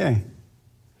 okay.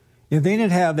 If they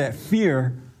didn't have that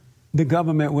fear, the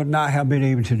government would not have been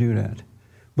able to do that.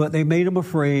 But they made them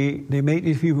afraid. They made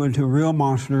these people into real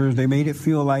monsters. They made it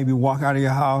feel like you walk out of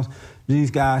your house, these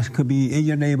guys could be in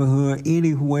your neighborhood,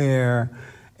 anywhere,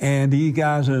 and these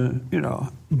guys are,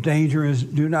 dangerous.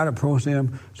 Do not approach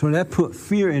them. So that put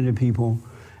fear into people.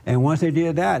 And once they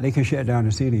did that, they could shut down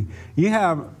the city.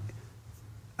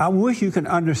 I wish you could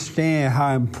understand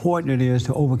how important it is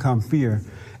to overcome fear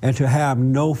and to have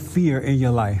no fear in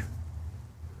your life.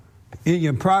 In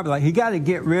your private life, you got to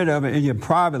get rid of it in your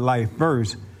private life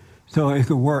first so it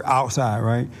can work outside,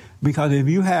 right? Because if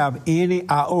you have any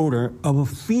iota of a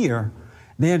fear,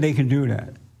 then they can do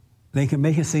that. They can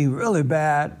make it seem really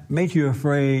bad, make you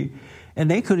afraid, and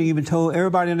they could have even told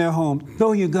everybody in their home,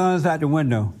 throw your guns out the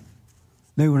window.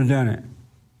 They would have done it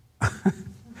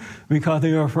because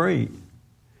they were afraid.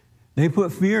 They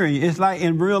put fear in you. It's like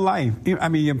in real life.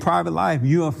 In private life,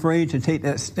 you're afraid to take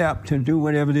that step to do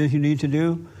whatever it is you need to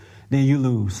do, then you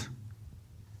lose.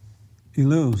 You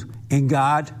lose. In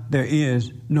God, there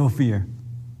is no fear.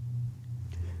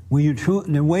 When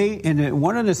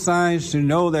one of the signs to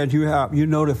know that you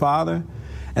know the Father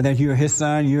and that you're His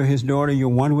son, you're His daughter, you're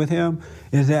one with Him,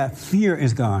 is that fear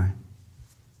is gone.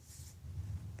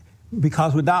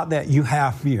 Because without that, you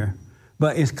have fear.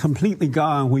 But it's completely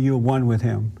gone when you're one with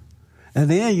Him. And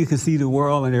then you can see the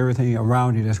world and everything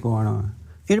around you that's going on.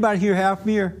 Anybody here have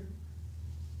fear?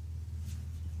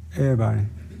 Everybody.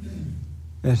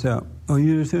 That's up. Oh,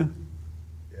 you do too?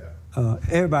 Yeah.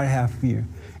 Everybody have fear.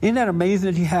 Isn't that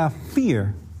amazing that you have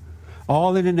fear?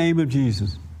 All in the name of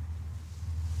Jesus.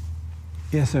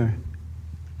 Yes, sir.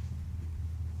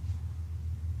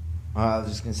 I was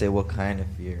just going to say, what kind of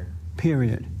fear?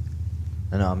 Period.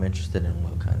 I know, I'm interested in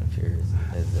what kind of fear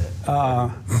is it.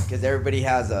 Because everybody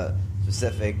has a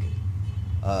specific...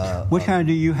 what kind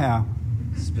do you have?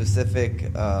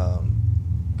 Specific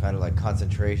kind of like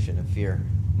concentration of fear.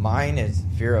 Mine is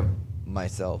fear of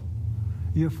myself.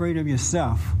 You're afraid of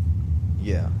yourself?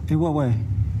 Yeah. In what way?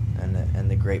 And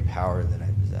the great power that I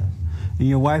possess. And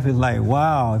your wife is like,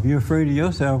 wow, if you're afraid of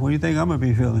yourself, what do you think I'm going to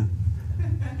be feeling?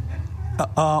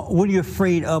 What are you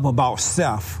afraid of about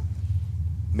self?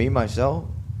 Me, myself?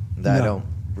 That no. I don't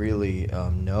really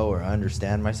know or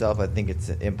understand myself. I think it's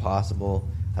impossible.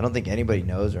 I don't think anybody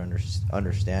knows or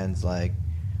understands, like,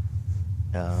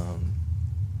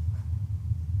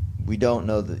 we don't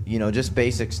know just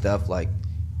basic stuff like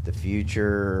the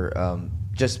future,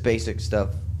 just basic stuff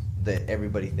that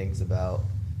everybody thinks about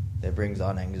that brings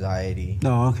on anxiety.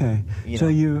 Oh, okay. So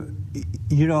you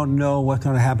don't know what's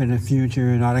going to happen in the future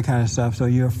and all that kind of stuff, so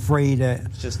you're afraid that...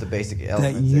 It's just the basic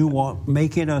elements. That you won't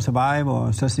make it or survive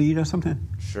or succeed or something?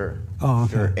 Sure. Oh,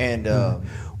 okay. Sure. And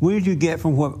what did you get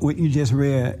from what you just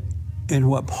read and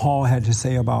what Paul had to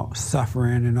say about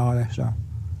suffering and all that stuff?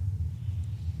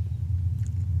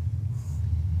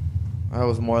 I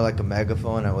was more like a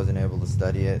megaphone. I wasn't able to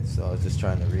study it, so I was just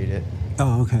trying to read it.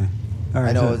 Oh, okay. All right.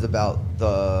 I know it was about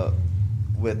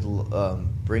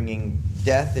bringing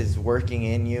death is working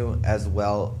in you as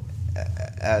well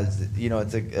as,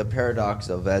 it's a paradox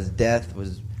of as death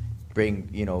was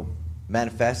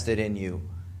manifested in you.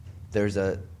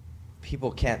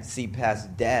 People can't see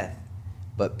past death,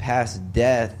 but past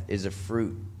death is a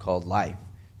fruit called life.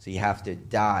 So you have to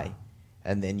die,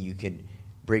 and then you can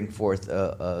bring forth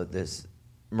this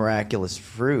miraculous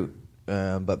fruit,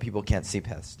 but people can't see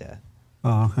past death.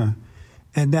 Oh, okay.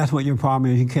 And that's what your problem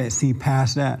is. You can't see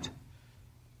past that.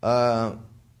 No,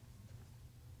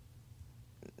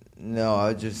 I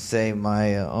would just say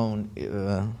my own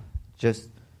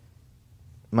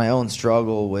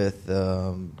struggle with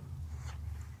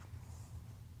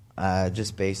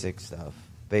just basic stuff,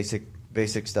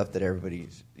 basic stuff that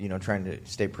everybody's trying to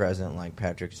stay present, like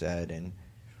Patrick said, and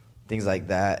things of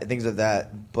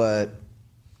that. But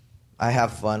I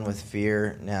have fun with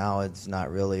fear now. It's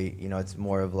not really, it's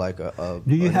more of like a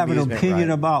Do you have an opinion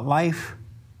about life?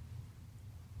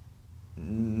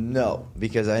 No,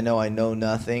 because I know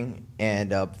nothing,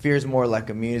 and fear is more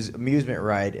like amusement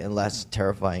ride and less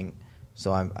terrifying.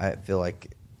 So I feel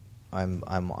like I'm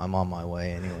on my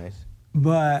way, anyways.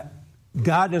 But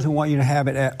God doesn't want you to have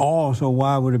it at all, so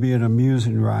why would it be an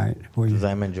amusing ride for you? Because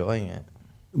I'm enjoying it.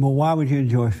 Well, why would you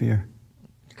enjoy fear?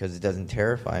 Because it doesn't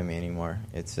terrify me anymore.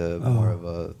 It's more of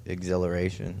a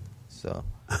exhilaration. So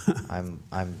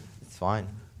it's fine.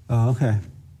 Oh, okay.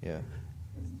 Yeah.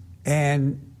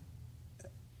 And,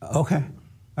 okay.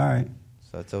 All right.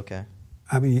 So it's okay.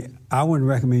 I mean, I wouldn't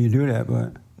recommend you do that,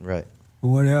 but Right.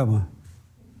 whatever.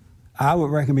 I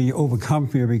would recommend you overcome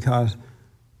fear because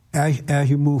as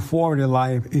you move forward in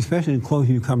life, especially the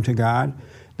closer you come to God,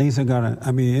 things are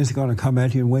it's going to come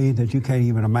at you in ways that you can't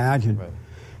even imagine. Right.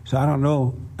 So I don't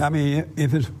know. I mean,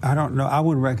 I don't know. I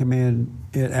wouldn't recommend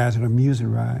it as an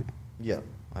amusement ride. Yeah,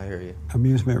 I hear you.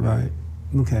 Amusement ride.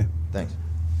 Okay. Thanks.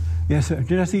 Yes, sir.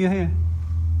 Did I see your hand?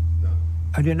 No.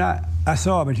 I did not. I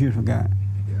saw it, but you forgot.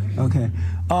 Yeah. Okay.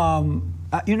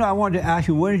 I wanted to ask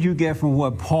you, what did you get from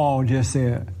what Paul just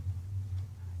said?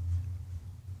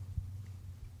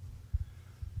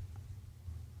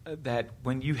 That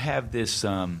when you have this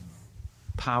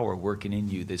power working in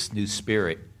you, this new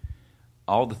spirit,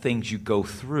 all the things you go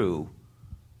through,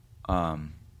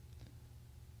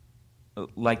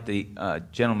 like the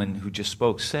gentleman who just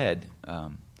spoke said,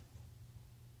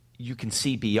 you can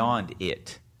see beyond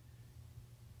it.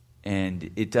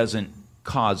 And it doesn't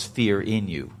cause fear in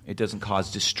you. It doesn't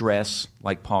cause distress,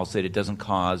 like Paul said. It doesn't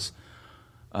cause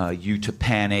you to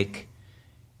panic.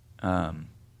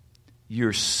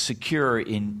 You're secure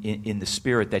in the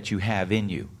spirit that you have in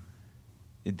you,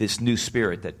 this new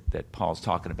spirit that Paul's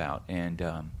talking about. And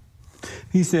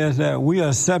he says that we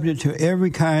are subject to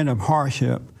every kind of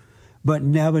hardship, but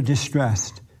never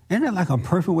distressed. Isn't that like a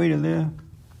perfect way to live?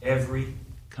 Every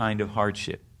kind of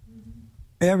hardship.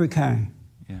 Every kind.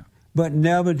 Yeah. But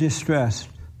never distressed.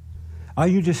 Are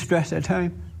you distressed at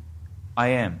times? I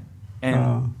am.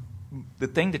 And the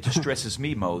thing that distresses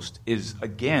me most is,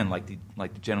 again, like the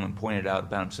gentleman pointed out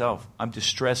about himself, I'm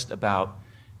distressed about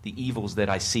the evils that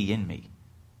I see in me.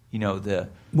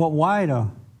 Well, why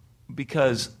though?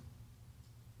 Because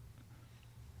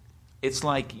it's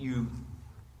like you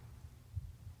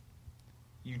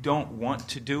don't want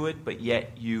to do it, but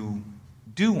yet you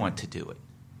do want to do it.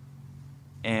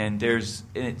 And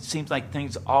it seems like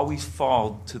things always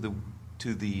fall to the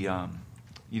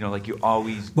like you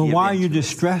always. But why are you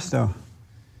distressed though?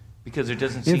 Because there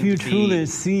doesn't seem to be. If you truly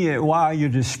see it, why are you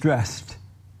distressed?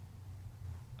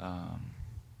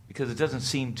 Because it doesn't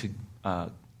seem to.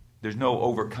 There's no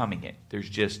overcoming it. There's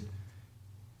just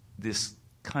this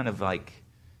kind of like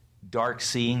dark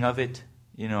seeing of it.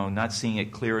 Not seeing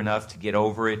it clear enough to get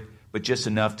over it, but just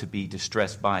enough to be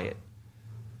distressed by it.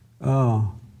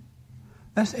 Oh,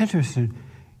 that's interesting.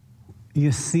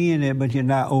 You're seeing it, but you're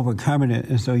not overcoming it,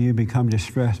 and so you become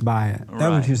distressed by it.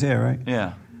 That's what you said, right?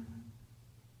 Yeah.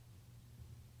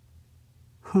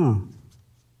 Paul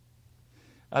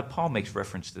makes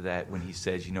reference to that when he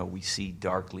says, we see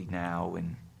darkly now,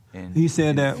 and he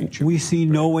said that we see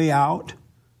no way out,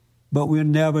 but we're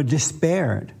never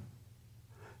despaired.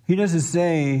 He doesn't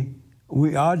say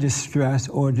we are distressed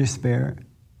or despaired.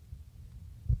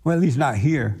 Well, at least not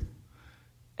here.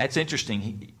 That's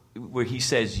interesting. Where he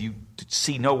says you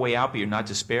see no way out, but you're not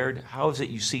despaired. How is it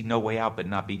you see no way out, but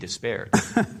not be despaired?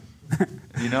 That's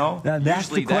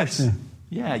the question.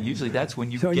 Usually that's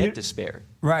when you get despaired.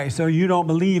 Right. So you don't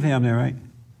believe him then, right?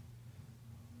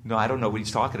 No, I don't know what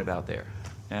he's talking about there.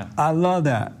 Yeah. I love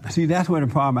that. See, that's where the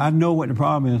problem. I know what the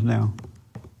problem is now.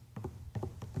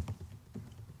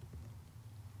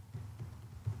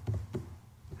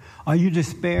 Are you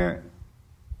despaired?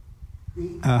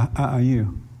 Are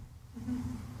you?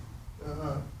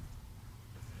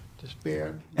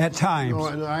 Despair? At times.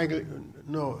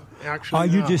 No, actually. Are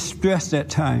you distressed at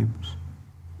times?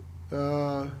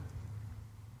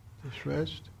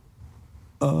 Distressed?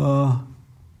 Not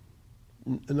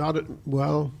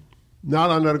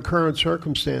under the current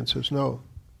circumstances, no.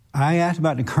 I asked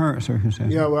about the current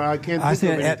circumstances. Yeah, well, I can't think I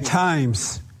said of anything. at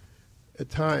times. At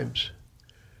times.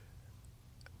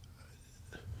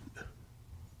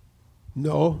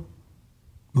 No.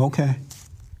 Okay.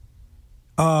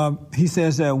 He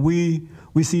says that we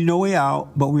see no way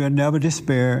out, but we are never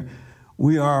despaired.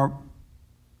 We are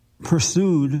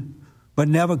pursued, but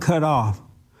never cut off.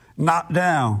 Knocked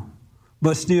down,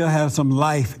 but still have some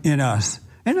life in us.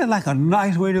 Isn't that like a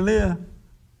nice way to live?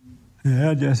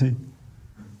 Yeah, Jesse.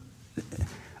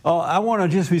 I want to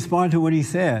just respond to what he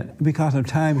said because of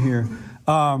time here.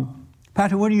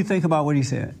 Patrick, what do you think about what he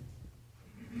said?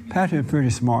 Patrick is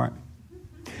pretty smart.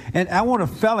 And I want a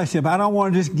fellowship. I don't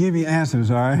want to just give you answers,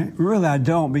 all right? Really, I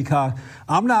don't, because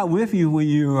I'm not with you when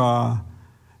you are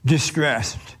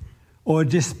distressed or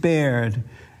despaired.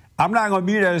 I'm not going to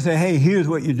be there to say, hey, here's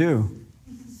what you do.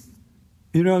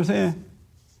 You know what I'm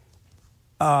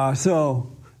saying?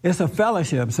 So it's a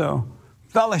fellowship. So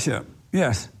fellowship,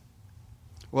 yes.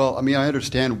 Well, I mean, I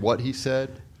understand what he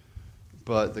said,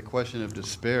 but the question of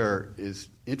despair is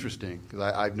interesting because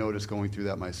I've noticed going through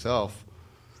that myself.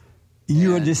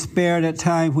 You are despaired at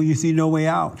times when you see no way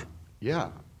out. Yeah.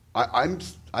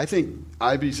 I think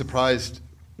I'd be surprised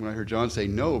when I heard John say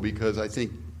no, because I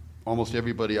think almost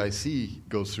everybody I see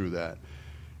goes through that.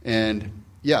 And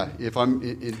yeah, if I'm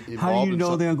involved, how do you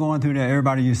know they're going through that?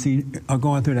 Everybody you see are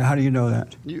going through that. How do you know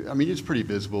that? I mean, it's pretty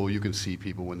visible. You can see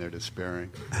people when they're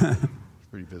despairing. It's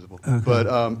pretty visible. Okay.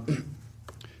 But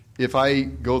if I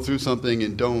go through something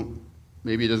and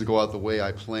maybe it doesn't go out the way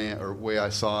I planned or way I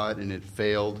saw it, and it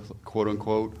failed, quote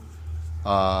unquote,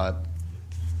 I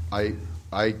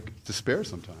despair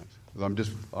sometimes.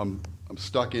 I'm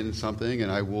stuck in something,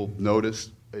 and I will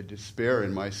notice a despair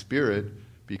in my spirit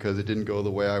because it didn't go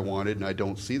the way I wanted, and I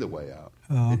don't see the way out.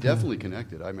 Oh, okay. It definitely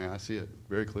connected. I mean, I see it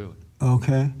very clearly.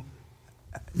 Okay.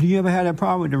 Do you ever have that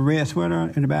problem with the red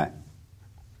sweater in the back?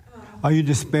 Are you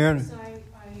despaired?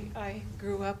 I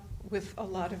grew up with a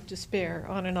lot of despair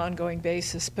on an ongoing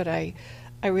basis, but I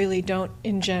really don't,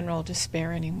 in general,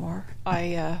 despair anymore.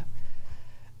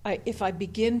 If I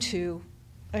begin to,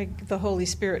 the Holy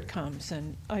Spirit comes,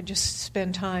 and I just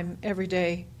spend time every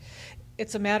day.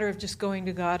 It's a matter of just going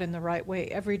to God in the right way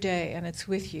every day, and it's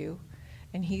with you,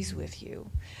 and He's with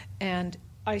you. And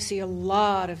I see a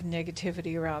lot of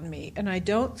negativity around me, and I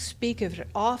don't speak of it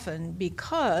often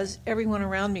because everyone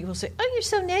around me will say, "Oh, you're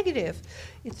so negative."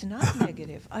 It's not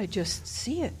negative. I just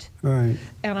see it. Right.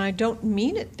 And I don't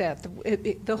mean it that.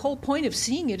 The whole point of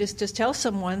seeing it is to tell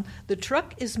someone the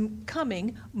truck is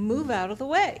coming, move out of the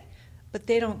way. But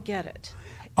they don't get it.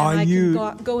 And I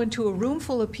can go into a room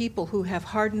full of people who have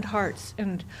hardened hearts,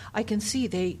 and I can see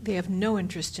they have no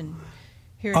interest in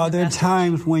hearing the there message.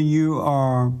 times when you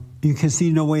can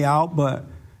see no way out, but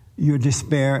you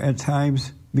despair at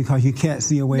times because you can't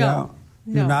see a way out?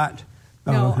 You're not?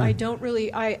 No, okay. I don't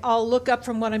really. I'll look up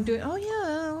from what I'm doing. Oh,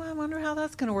 yeah, I wonder how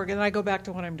that's going to work. And then I go back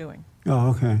to what I'm doing.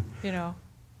 Oh, okay. You know.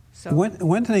 So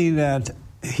One thing that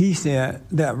he said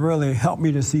that really helped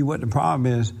me to see what the problem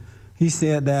is, he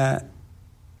said that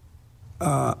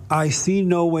I see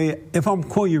no way. If I'm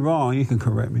quoting you wrong, you can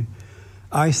correct me.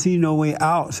 I see no way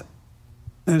out,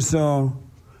 and so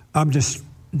I'm just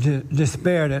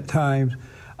despaired at times.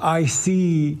 I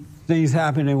see things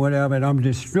happening, whatever, and I'm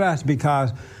distressed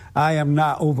because I am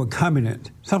not overcoming it.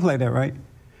 Something like that, right?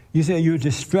 You said you're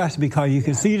distressed because you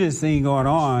can see this thing going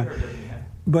on,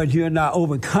 but you're not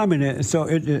overcoming it, so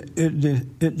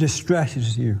it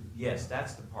distresses you. Yes,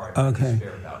 that's the part I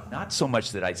despair about. Not so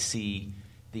much that I see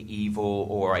the evil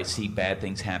or I see bad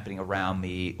things happening around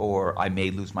me or I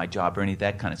may lose my job or any of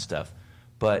that kind of stuff,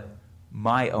 but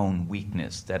my own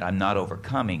weakness that I'm not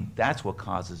overcoming, that's what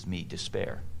causes me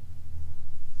despair.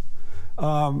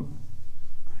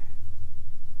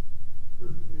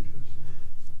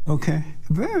 Okay,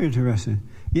 very interesting.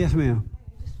 Yes, ma'am.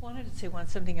 I just wanted to say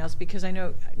something else because I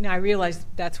know now I realize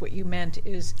that's what you meant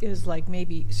is like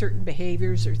maybe certain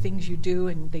behaviors or things you do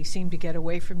and they seem to get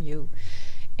away from you.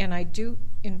 And I do,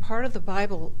 in part of the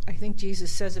Bible, I think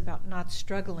Jesus says about not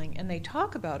struggling, and they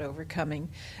talk about overcoming,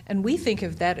 and we think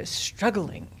of that as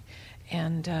struggling.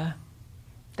 And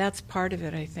that's part of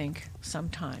it, I think,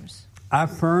 sometimes. I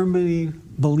firmly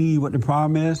believe what the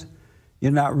problem is.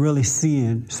 You're not really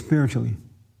seeing spiritually.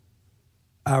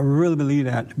 I really believe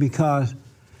that because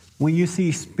when you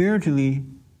see spiritually,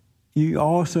 you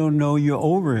also know you're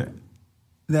over it.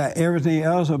 That everything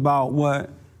else about what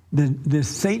the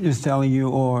Satan is telling you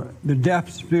or the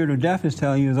spirit of death is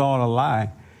telling you is all a lie.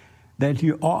 That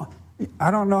I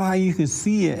don't know how you can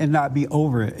see it and not be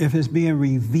over it if it's being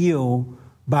revealed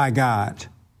by God.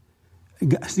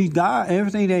 See, God,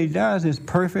 everything that He does is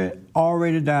perfect,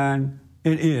 already done.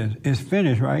 It's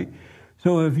finished, right?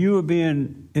 So if you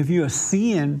are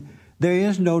seeing, there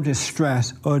is no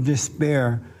distress or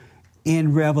despair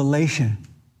in revelation.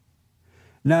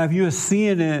 Now, if you're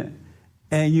seeing it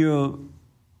and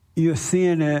you're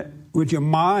seeing it with your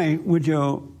mind, with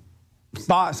your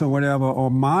thoughts or whatever, or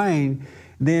mind,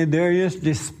 then there is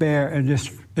despair and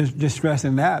distress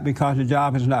in that because the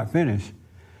job is not finished.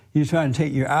 He's trying to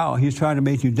take you out. He's trying to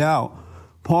make you doubt.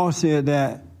 Paul said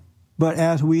that, but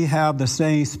as we have the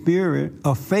same spirit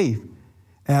of faith,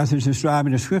 as is described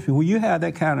in the Scripture, when you have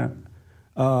that kind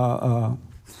of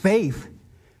faith,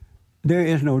 there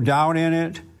is no doubt in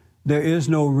it. There is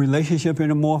no relationship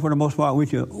anymore, for the most part,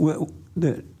 with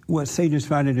what Satan is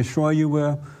trying to destroy you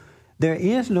with. There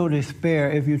is no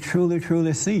despair if you truly,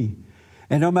 truly see.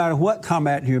 And no matter what come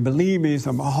at you, believe me,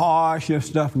 some hardship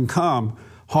stuff can come,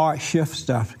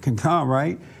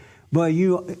 right? but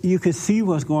you can see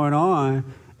what's going on,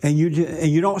 and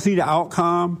you don't see the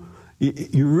outcome.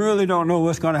 You really don't know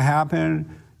what's going to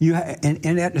happen.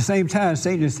 And at the same time,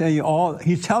 Satan is telling you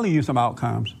he's telling you some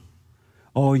outcomes.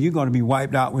 Oh, you're going to be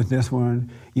wiped out with this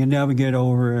one. You'll never get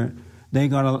over it. They're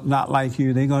going to not like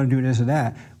you. They're going to do this or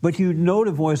that. But you know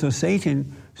the voice of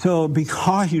Satan. So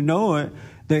because you know it,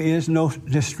 there is no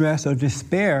distress or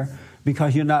despair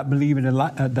because you're not believing the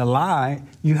lie.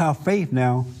 You have faith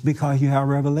now because you have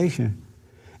revelation.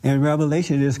 And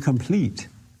revelation is complete.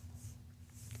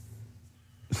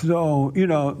 So,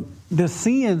 the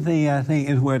seeing thing, I think,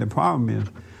 is where the problem is.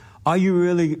 Are you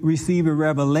really receiving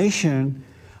revelation,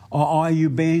 or are you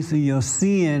basing your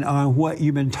seeing on what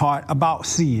you've been taught about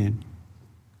seeing?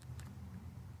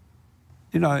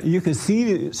 You can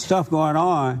see stuff going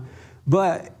on,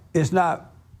 but it's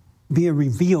not being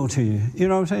revealed to you. You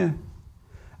know what I'm saying?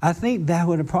 I think that's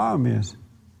what the problem is.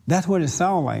 That's what it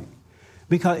sounds like.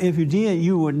 Because if you did,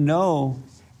 you would know.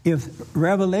 If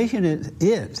revelation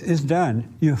is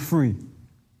done, you're free.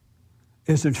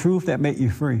 It's the truth that makes you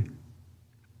free.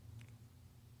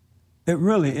 It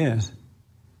really is.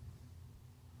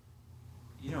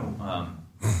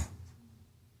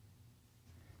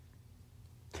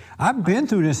 I've been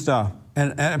through this stuff,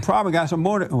 and probably got some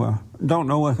more. Don't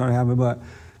know what's going to happen, but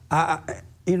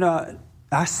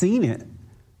I seen it,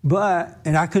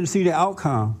 and I couldn't see the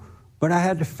outcome, but I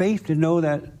had the faith to know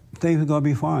that things were going to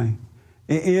be fine.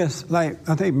 It is like,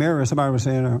 I think Mary, somebody was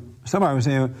saying,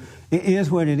 it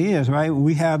is what it is, right?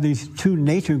 We have these two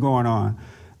natures going on.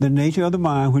 The nature of the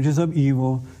mind, which is of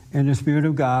evil, and the Spirit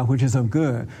of God, which is of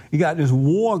good. You got this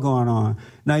war going on.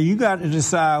 Now, you got to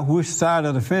decide which side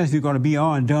of the fence you're going to be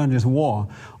on during this war.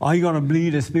 Are you going to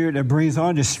believe the spirit that brings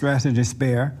on distress and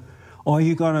despair? Or are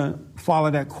you going to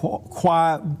follow that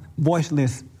quiet,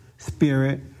 voiceless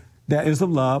spirit that is of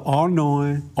love,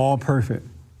 all-knowing, all-perfect?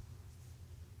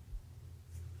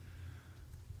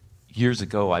 Years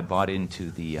ago, I bought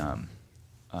into the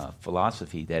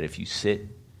philosophy that if you sit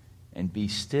and be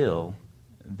still,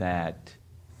 that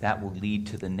will lead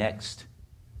to the next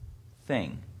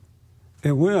thing.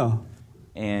 It will.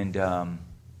 And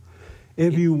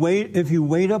if you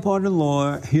wait upon the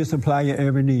Lord, He'll supply your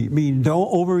every need. Meaning,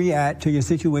 don't overreact to your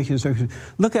situation.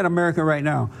 Look at America right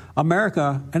now.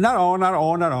 America, and not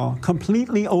all,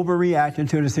 completely overreacting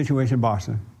to the situation in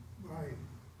Boston.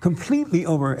 Completely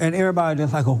over, and everybody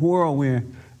just like a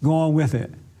whirlwind going with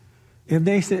it. If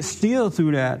they sit still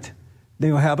through that,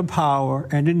 they will have the power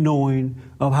and the knowing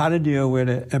of how to deal with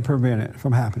it and prevent it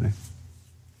from happening.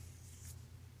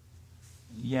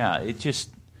 Yeah, it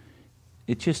just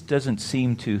doesn't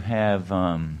seem to have.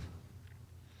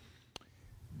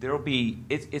 There'll be.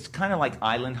 It's kind of like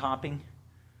island hopping.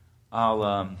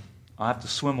 I'll have to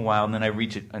swim a while, and then I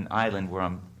reach an island where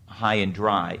I'm high and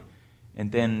dry,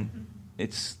 and then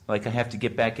it's like I have to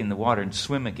get back in the water and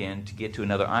swim again to get to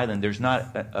another island. There's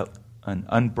not an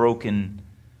unbroken,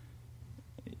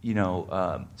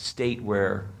 state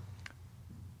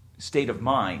of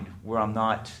mind where I'm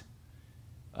not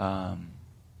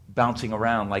bouncing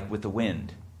around like with the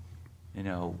wind,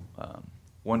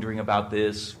 wondering about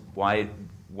this. Why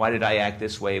did I act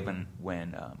this way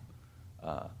when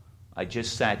I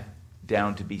just sat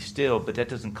down to be still? But that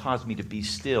doesn't cause me to be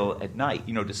still at night.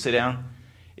 To sit down.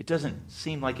 It doesn't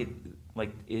seem like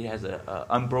it has a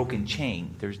unbroken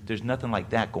chain. There's nothing like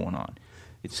that going on.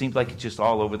 It seems like it's just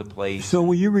all over the place. So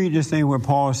when you read this thing where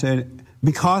Paul said,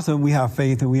 because we have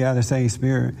faith and we have the same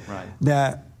Spirit, right.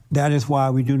 that is why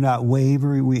we do not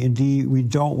waver. We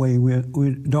don't waver.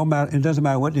 We don't matter. It doesn't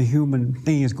matter what the human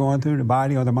thing is going through, the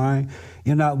body or the mind.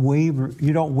 You don't waver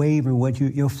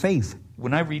your faith.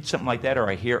 When I read something like that, or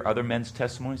I hear other men's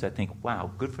testimonies, I think,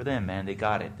 wow, good for them, man. They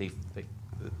got it.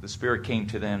 The Spirit came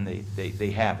to them.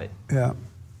 They have it. Yeah.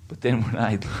 But then when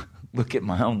I look at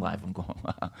my own life, I'm going,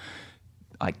 wow.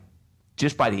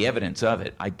 Just by the evidence of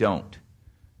it, I don't.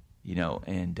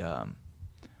 And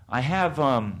I have,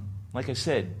 like I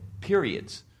said,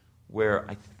 periods where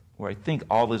I think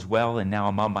all is well and now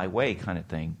I'm on my way kind of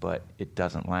thing, but it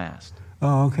doesn't last.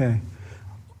 Oh, okay.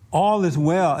 All is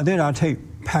well. And then I'll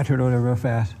take Patrick over there real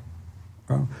fast.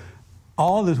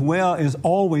 All is well is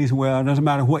always well. It doesn't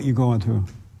matter what you're going through.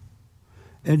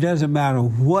 It doesn't matter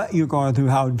what you're going through,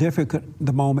 how difficult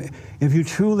the moment. If you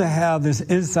truly have this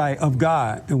insight of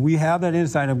God, and we have that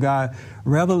insight of God,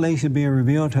 revelation being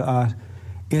revealed to us,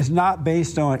 it's not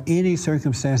based on any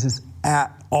circumstances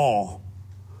at all.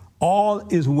 All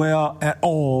is well at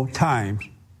all times.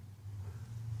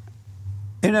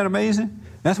 Isn't that amazing?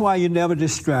 That's why you never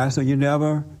distress or you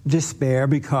never despair,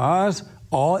 because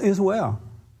all is well.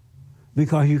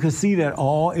 Because you can see that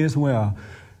all is well.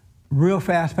 Real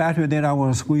fast, Patrick, then I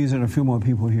want to squeeze in a few more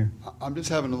people here. I'm just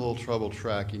having a little trouble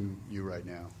tracking you right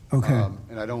now. Okay.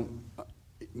 And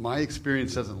my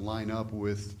experience doesn't line up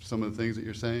with some of the things that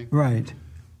you're saying. Right.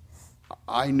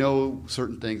 I know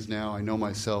certain things now. I know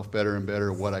myself better and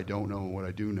better, what I don't know and what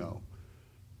I do know.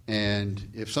 And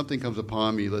if something comes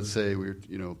upon me, let's say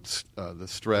the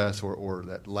stress or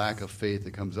that lack of faith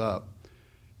that comes up,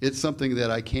 it's something that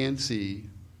I can see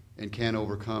and can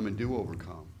overcome and do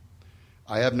overcome.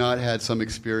 I have not had some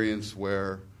experience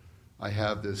where I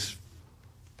have this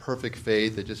perfect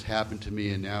faith that just happened to me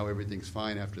and now everything's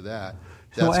fine after that.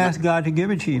 So ask God to give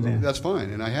it to you then. That's fine,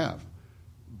 and I have.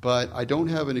 But I don't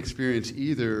have an experience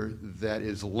either that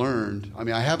is learned. I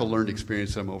mean, I have a learned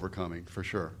experience that I'm overcoming, for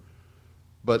sure.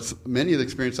 But many of the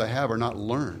experiences I have are not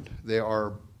learned. They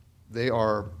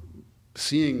are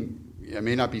seeing, I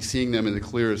may not be seeing them in the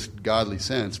clearest godly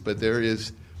sense, but there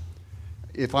is,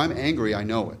 if I'm angry, I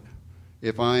know it.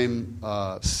 If I'm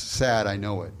sad, I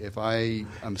know it. If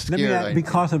I'm scared,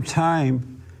 because of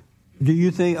time, do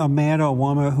you think a man or a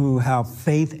woman who have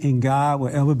faith in God will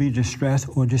ever be distressed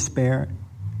or despaired?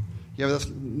 Yeah,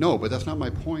 but that's not my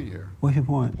point here. What's your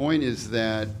point? The point is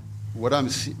that what I'm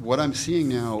seeing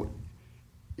now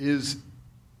is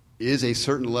a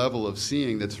certain level of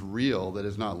seeing that's real that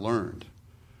is not learned.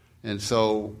 And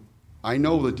so I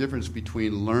know the difference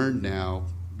between learned now,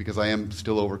 because I am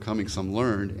still overcoming some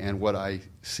learned, and what I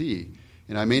see.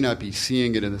 And I may not be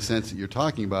seeing it in the sense that you're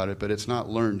talking about it, but it's not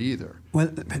learned either.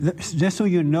 Well, just so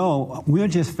you know, we're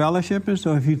just fellowshipping,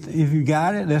 so if you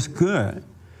got it, that's good.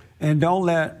 And don't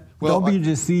be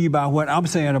deceived by what I'm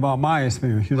saying about my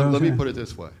experience. Let me put it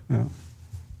this way. Yeah.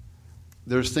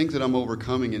 There's things that I'm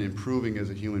overcoming and improving as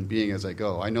a human being as I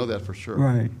go. I know that for sure.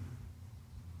 Right.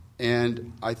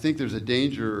 And I think there's a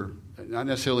danger, not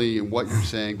necessarily in what you're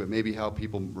saying, but maybe how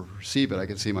people perceive it. I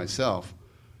can see myself,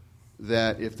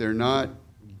 that if they're not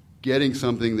getting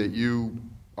something that you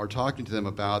are talking to them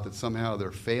about, that somehow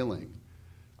they're failing.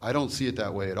 I don't see it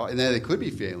that way at all. And they could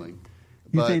be failing.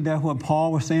 You think that's what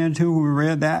Paul was saying too when we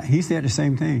read that? He said the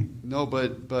same thing. No,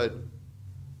 but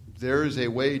there is a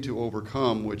way to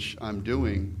overcome, which I'm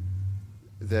doing,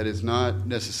 that is not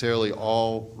necessarily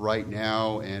all right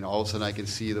now, and all of a sudden I can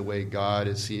see the way God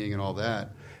is seeing and all that.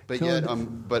 But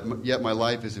yet my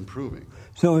life is improving.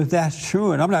 So if that's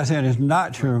true, and I'm not saying it's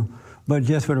not true, but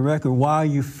just for the record, why are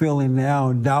you feeling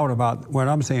now doubt about what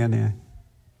I'm saying then?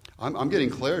 I'm getting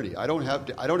clarity. I don't have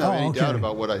any doubt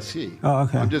about what I see. Oh,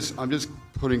 okay. I'm just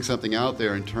putting something out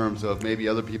there in terms of maybe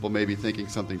other people may be thinking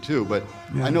something too. But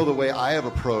yeah. I know the way I have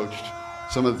approached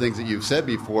some of the things that you've said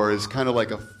before is kind of like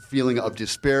a feeling of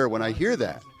despair. When I hear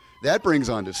that, that brings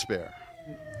on despair.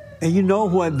 And you know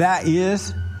what that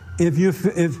is? If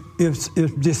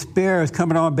despair is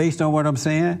coming on based on what I'm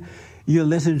saying, you're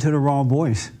listening to the wrong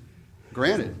voice.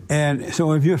 Granted. And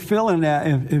so if you're feeling that,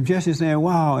 if Jesse's saying,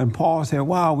 wow, and Paul said,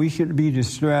 wow, we shouldn't be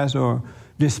distressed or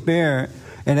despaired,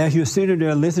 and as you're sitting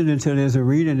there listening to this or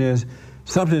reading this,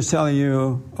 something's telling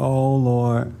you, oh,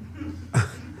 Lord,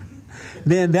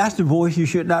 then that's the voice you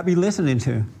should not be listening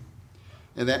to.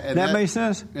 And that makes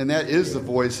sense? And that is the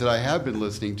voice that I have been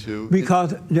listening to.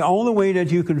 Because the only way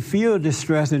that you can feel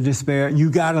distress and despair, you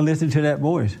got to listen to that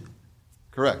voice.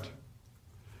 Correct.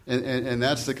 And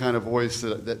that's the kind of voice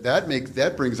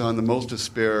that brings on the most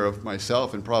despair of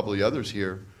myself and probably others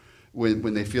here,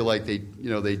 when they feel like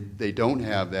they don't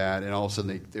have that, and all of a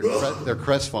sudden they're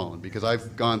crestfallen, because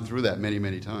I've gone through that many,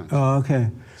 many times. Oh, okay.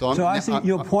 So I see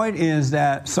your point is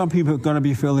that some people are going to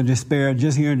be feeling despair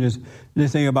just hearing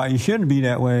this thing about you shouldn't be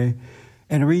that way,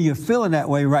 and the reason you're feeling that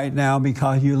way right now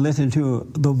because you listen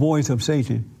to the voice of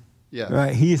Satan. Yeah.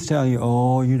 Right. He's telling you,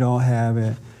 oh, you don't have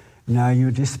it. Now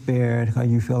you're despaired because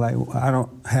you feel like, I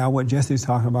don't have what Jesse's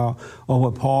talking about or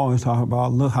what Paul is talking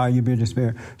about. Look how you've been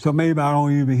despaired. So maybe I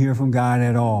don't even hear from God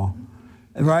at all.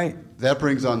 Right? That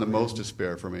brings on the most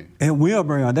despair for me. It will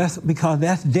bring on. That's because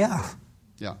that's death.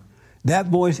 Yeah. That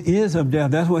voice is of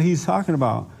death. That's what he's talking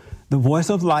about. The voice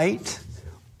of life,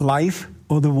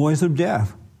 or the voice of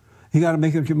death. You got to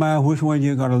make up your mind which one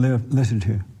you're going to listen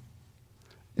to.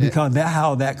 Because that's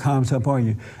how that comes up on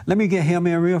you. Let me get him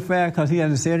in real fast because he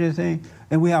hasn't said anything.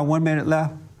 And we have 1 minute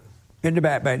left. In the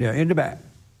back, back there. In the back.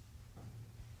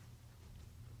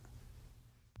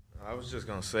 I was just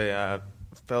going to say I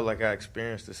felt like I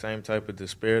experienced the same type of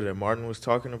despair that Martin was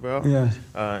talking about. Yes.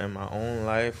 In my own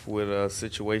life with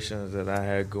situations that I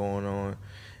had going on.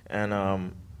 And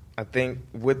I think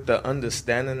with the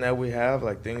understanding that we have,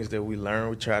 like things that we learn,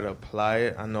 we try to apply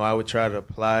it. I know I would try to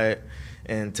apply it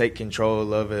and take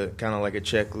control of it, kind of like a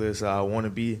checklist.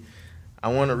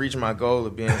 I want to reach my goal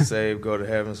of being saved, go to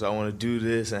heaven, so I want to do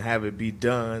this and have it be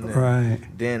done. And right.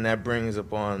 Then that brings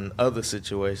upon other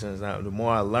situations. Now, the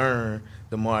more I learn,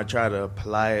 the more I try to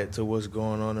apply it to what's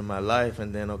going on in my life,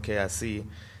 and then, okay, I see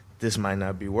this might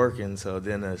not be working, so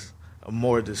then there's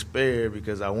more despair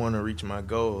because I want to reach my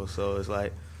goal. So it's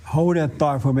like... Hold that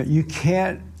thought for a minute. You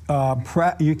can't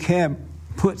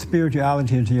put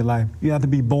spirituality into your life. You have to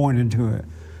be born into it.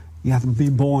 You have to be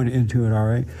born into it, all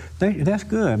right? That's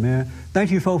good, man.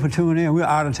 Thank you, folks, for tuning in. We're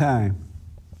out of time.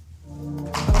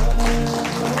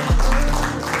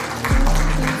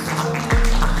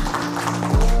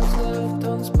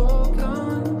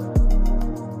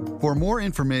 For more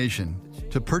information,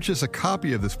 to purchase a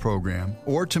copy of this program,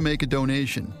 or to make a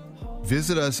donation,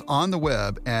 visit us on the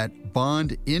web at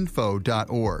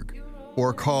bondinfo.org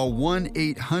or call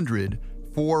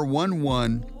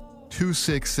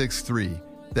 1-800-411-2663.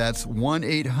 That's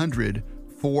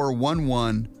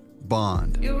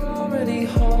 1-800-411-BOND. You're already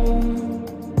home.